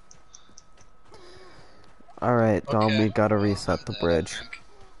 Alright, Dom, Okay. we gotta reset the bridge.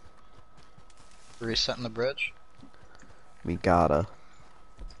 Resetting the bridge? We gotta.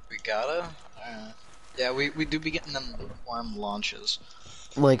 We gotta? Alright. Yeah, we do be getting them lukewarm launches.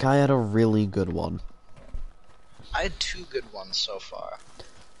 Like, I had a really good one. I had 2 good ones so far.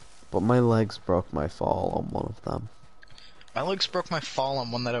 But my legs broke my fall on one of them. My legs broke my fall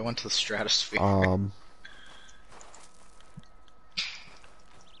on one that I went to the stratosphere.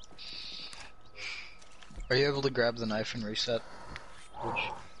 Are you able to grab the knife and reset?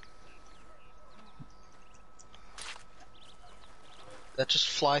 That just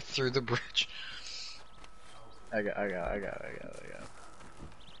fly through the bridge. I got it.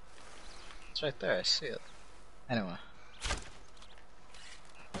 It's right there, I see it. Anyway.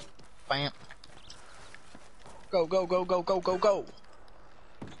 Bam. Go, go, go, go, go, go, go!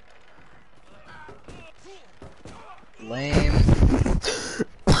 Lame.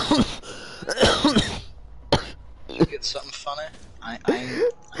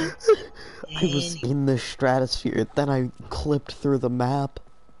 I was in the stratosphere, then I clipped through the map.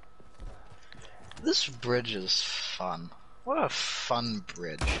 This bridge is fun. What a fun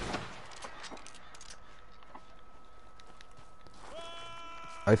bridge.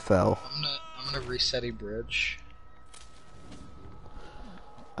 I fell. I'm gonna reset a bridge.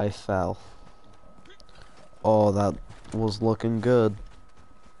 I fell. Oh, that was looking good.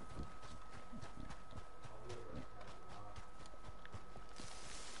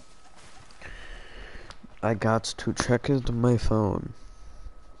 I got to check into my phone.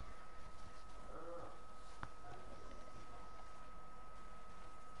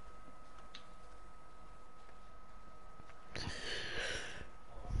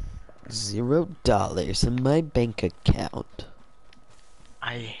 $0 in my bank account.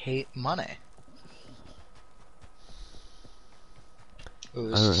 I hate money. Ooh,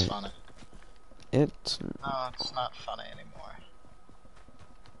 this is funny. No, it's not funny anymore.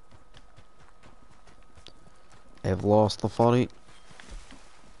 I've lost the funny.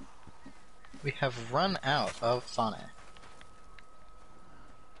 We have run out of funny.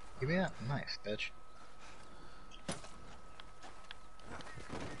 Give me that knife, bitch.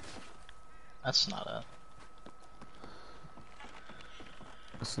 That's not it.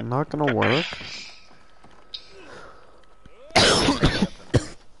 It's not gonna work. God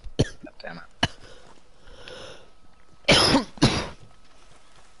damn it.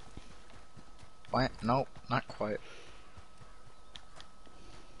 Why? Nope, not quite.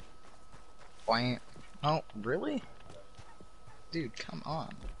 Why? No, really? Dude, come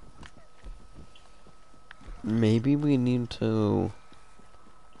on. Maybe we need to...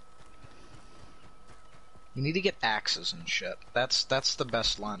 You need to get axes and shit. That's the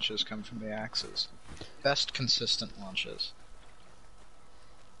best launches come from the axes. Best consistent launches.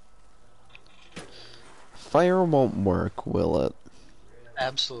 Fire won't work, will it?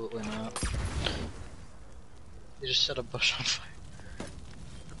 Absolutely not. You just set a bush on fire.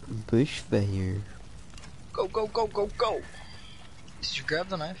 Bushfire. Go, go, go, go, go! Did you grab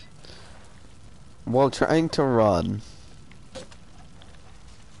the knife? While trying to run.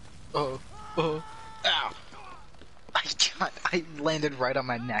 Oh, ow! I landed right on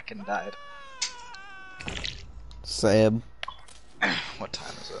my neck and died. Sam. What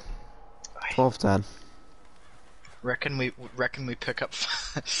time is it? 12:10. Reckon we pick up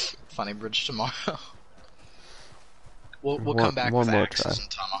Funny Bridge tomorrow. We'll come back with axes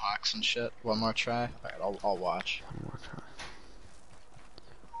and tomahawks and shit. One more try. Alright, I'll watch. One more try.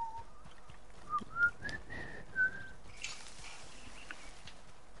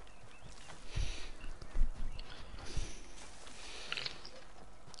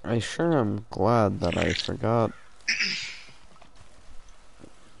 I sure am glad that I forgot.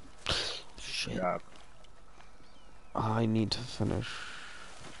 Shit. Yeah. I need to finish.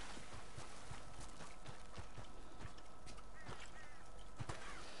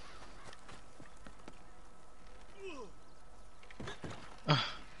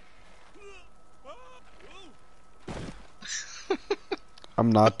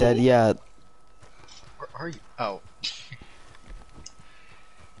 I'm not dead yet. Where are you? Oh.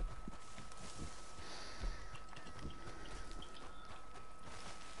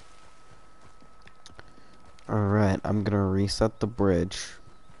 Alright, I'm gonna reset the bridge.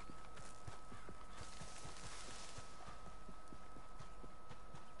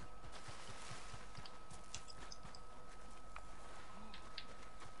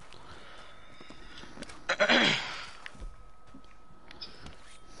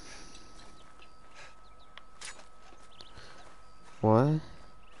 What?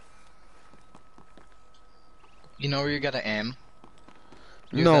 You know where you gotta aim?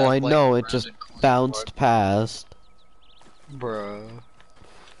 No, I know, it just bounced past. Bruh.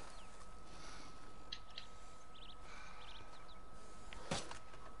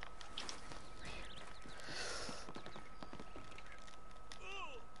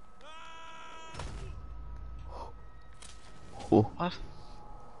 Oh. What?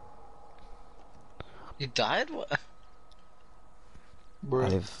 You died? What?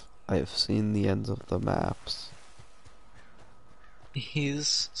 Bruh. I've seen the ends of the maps.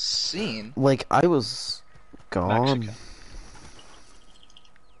 He's seen. Like, I was gone. Mexico.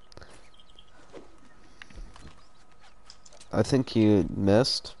 I think you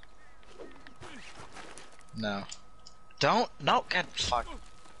missed. No. No, God, fuck.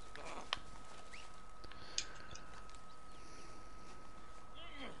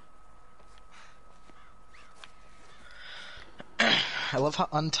 I love how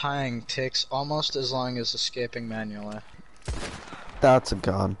untying takes almost as long as escaping manually. That's a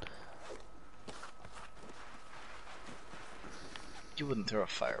gun. You wouldn't throw a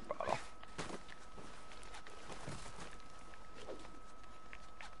fire bottle.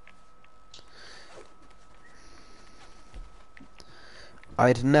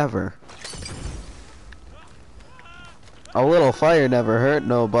 I'd never. A little fire never hurt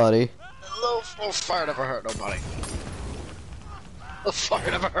nobody. A little fire never hurt nobody. A fire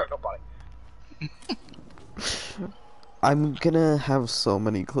never hurt nobody. I'm gonna have so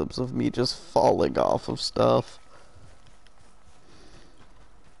many clips of me just falling off of stuff.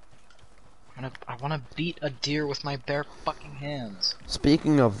 I wanna beat a deer with my bare fucking hands.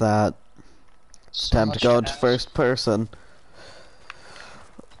 Speaking of that, So time to go into first person.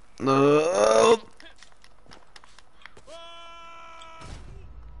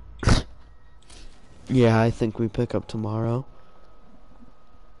 Yeah, I think we pick up tomorrow.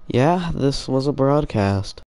 Yeah, this was a broadcast.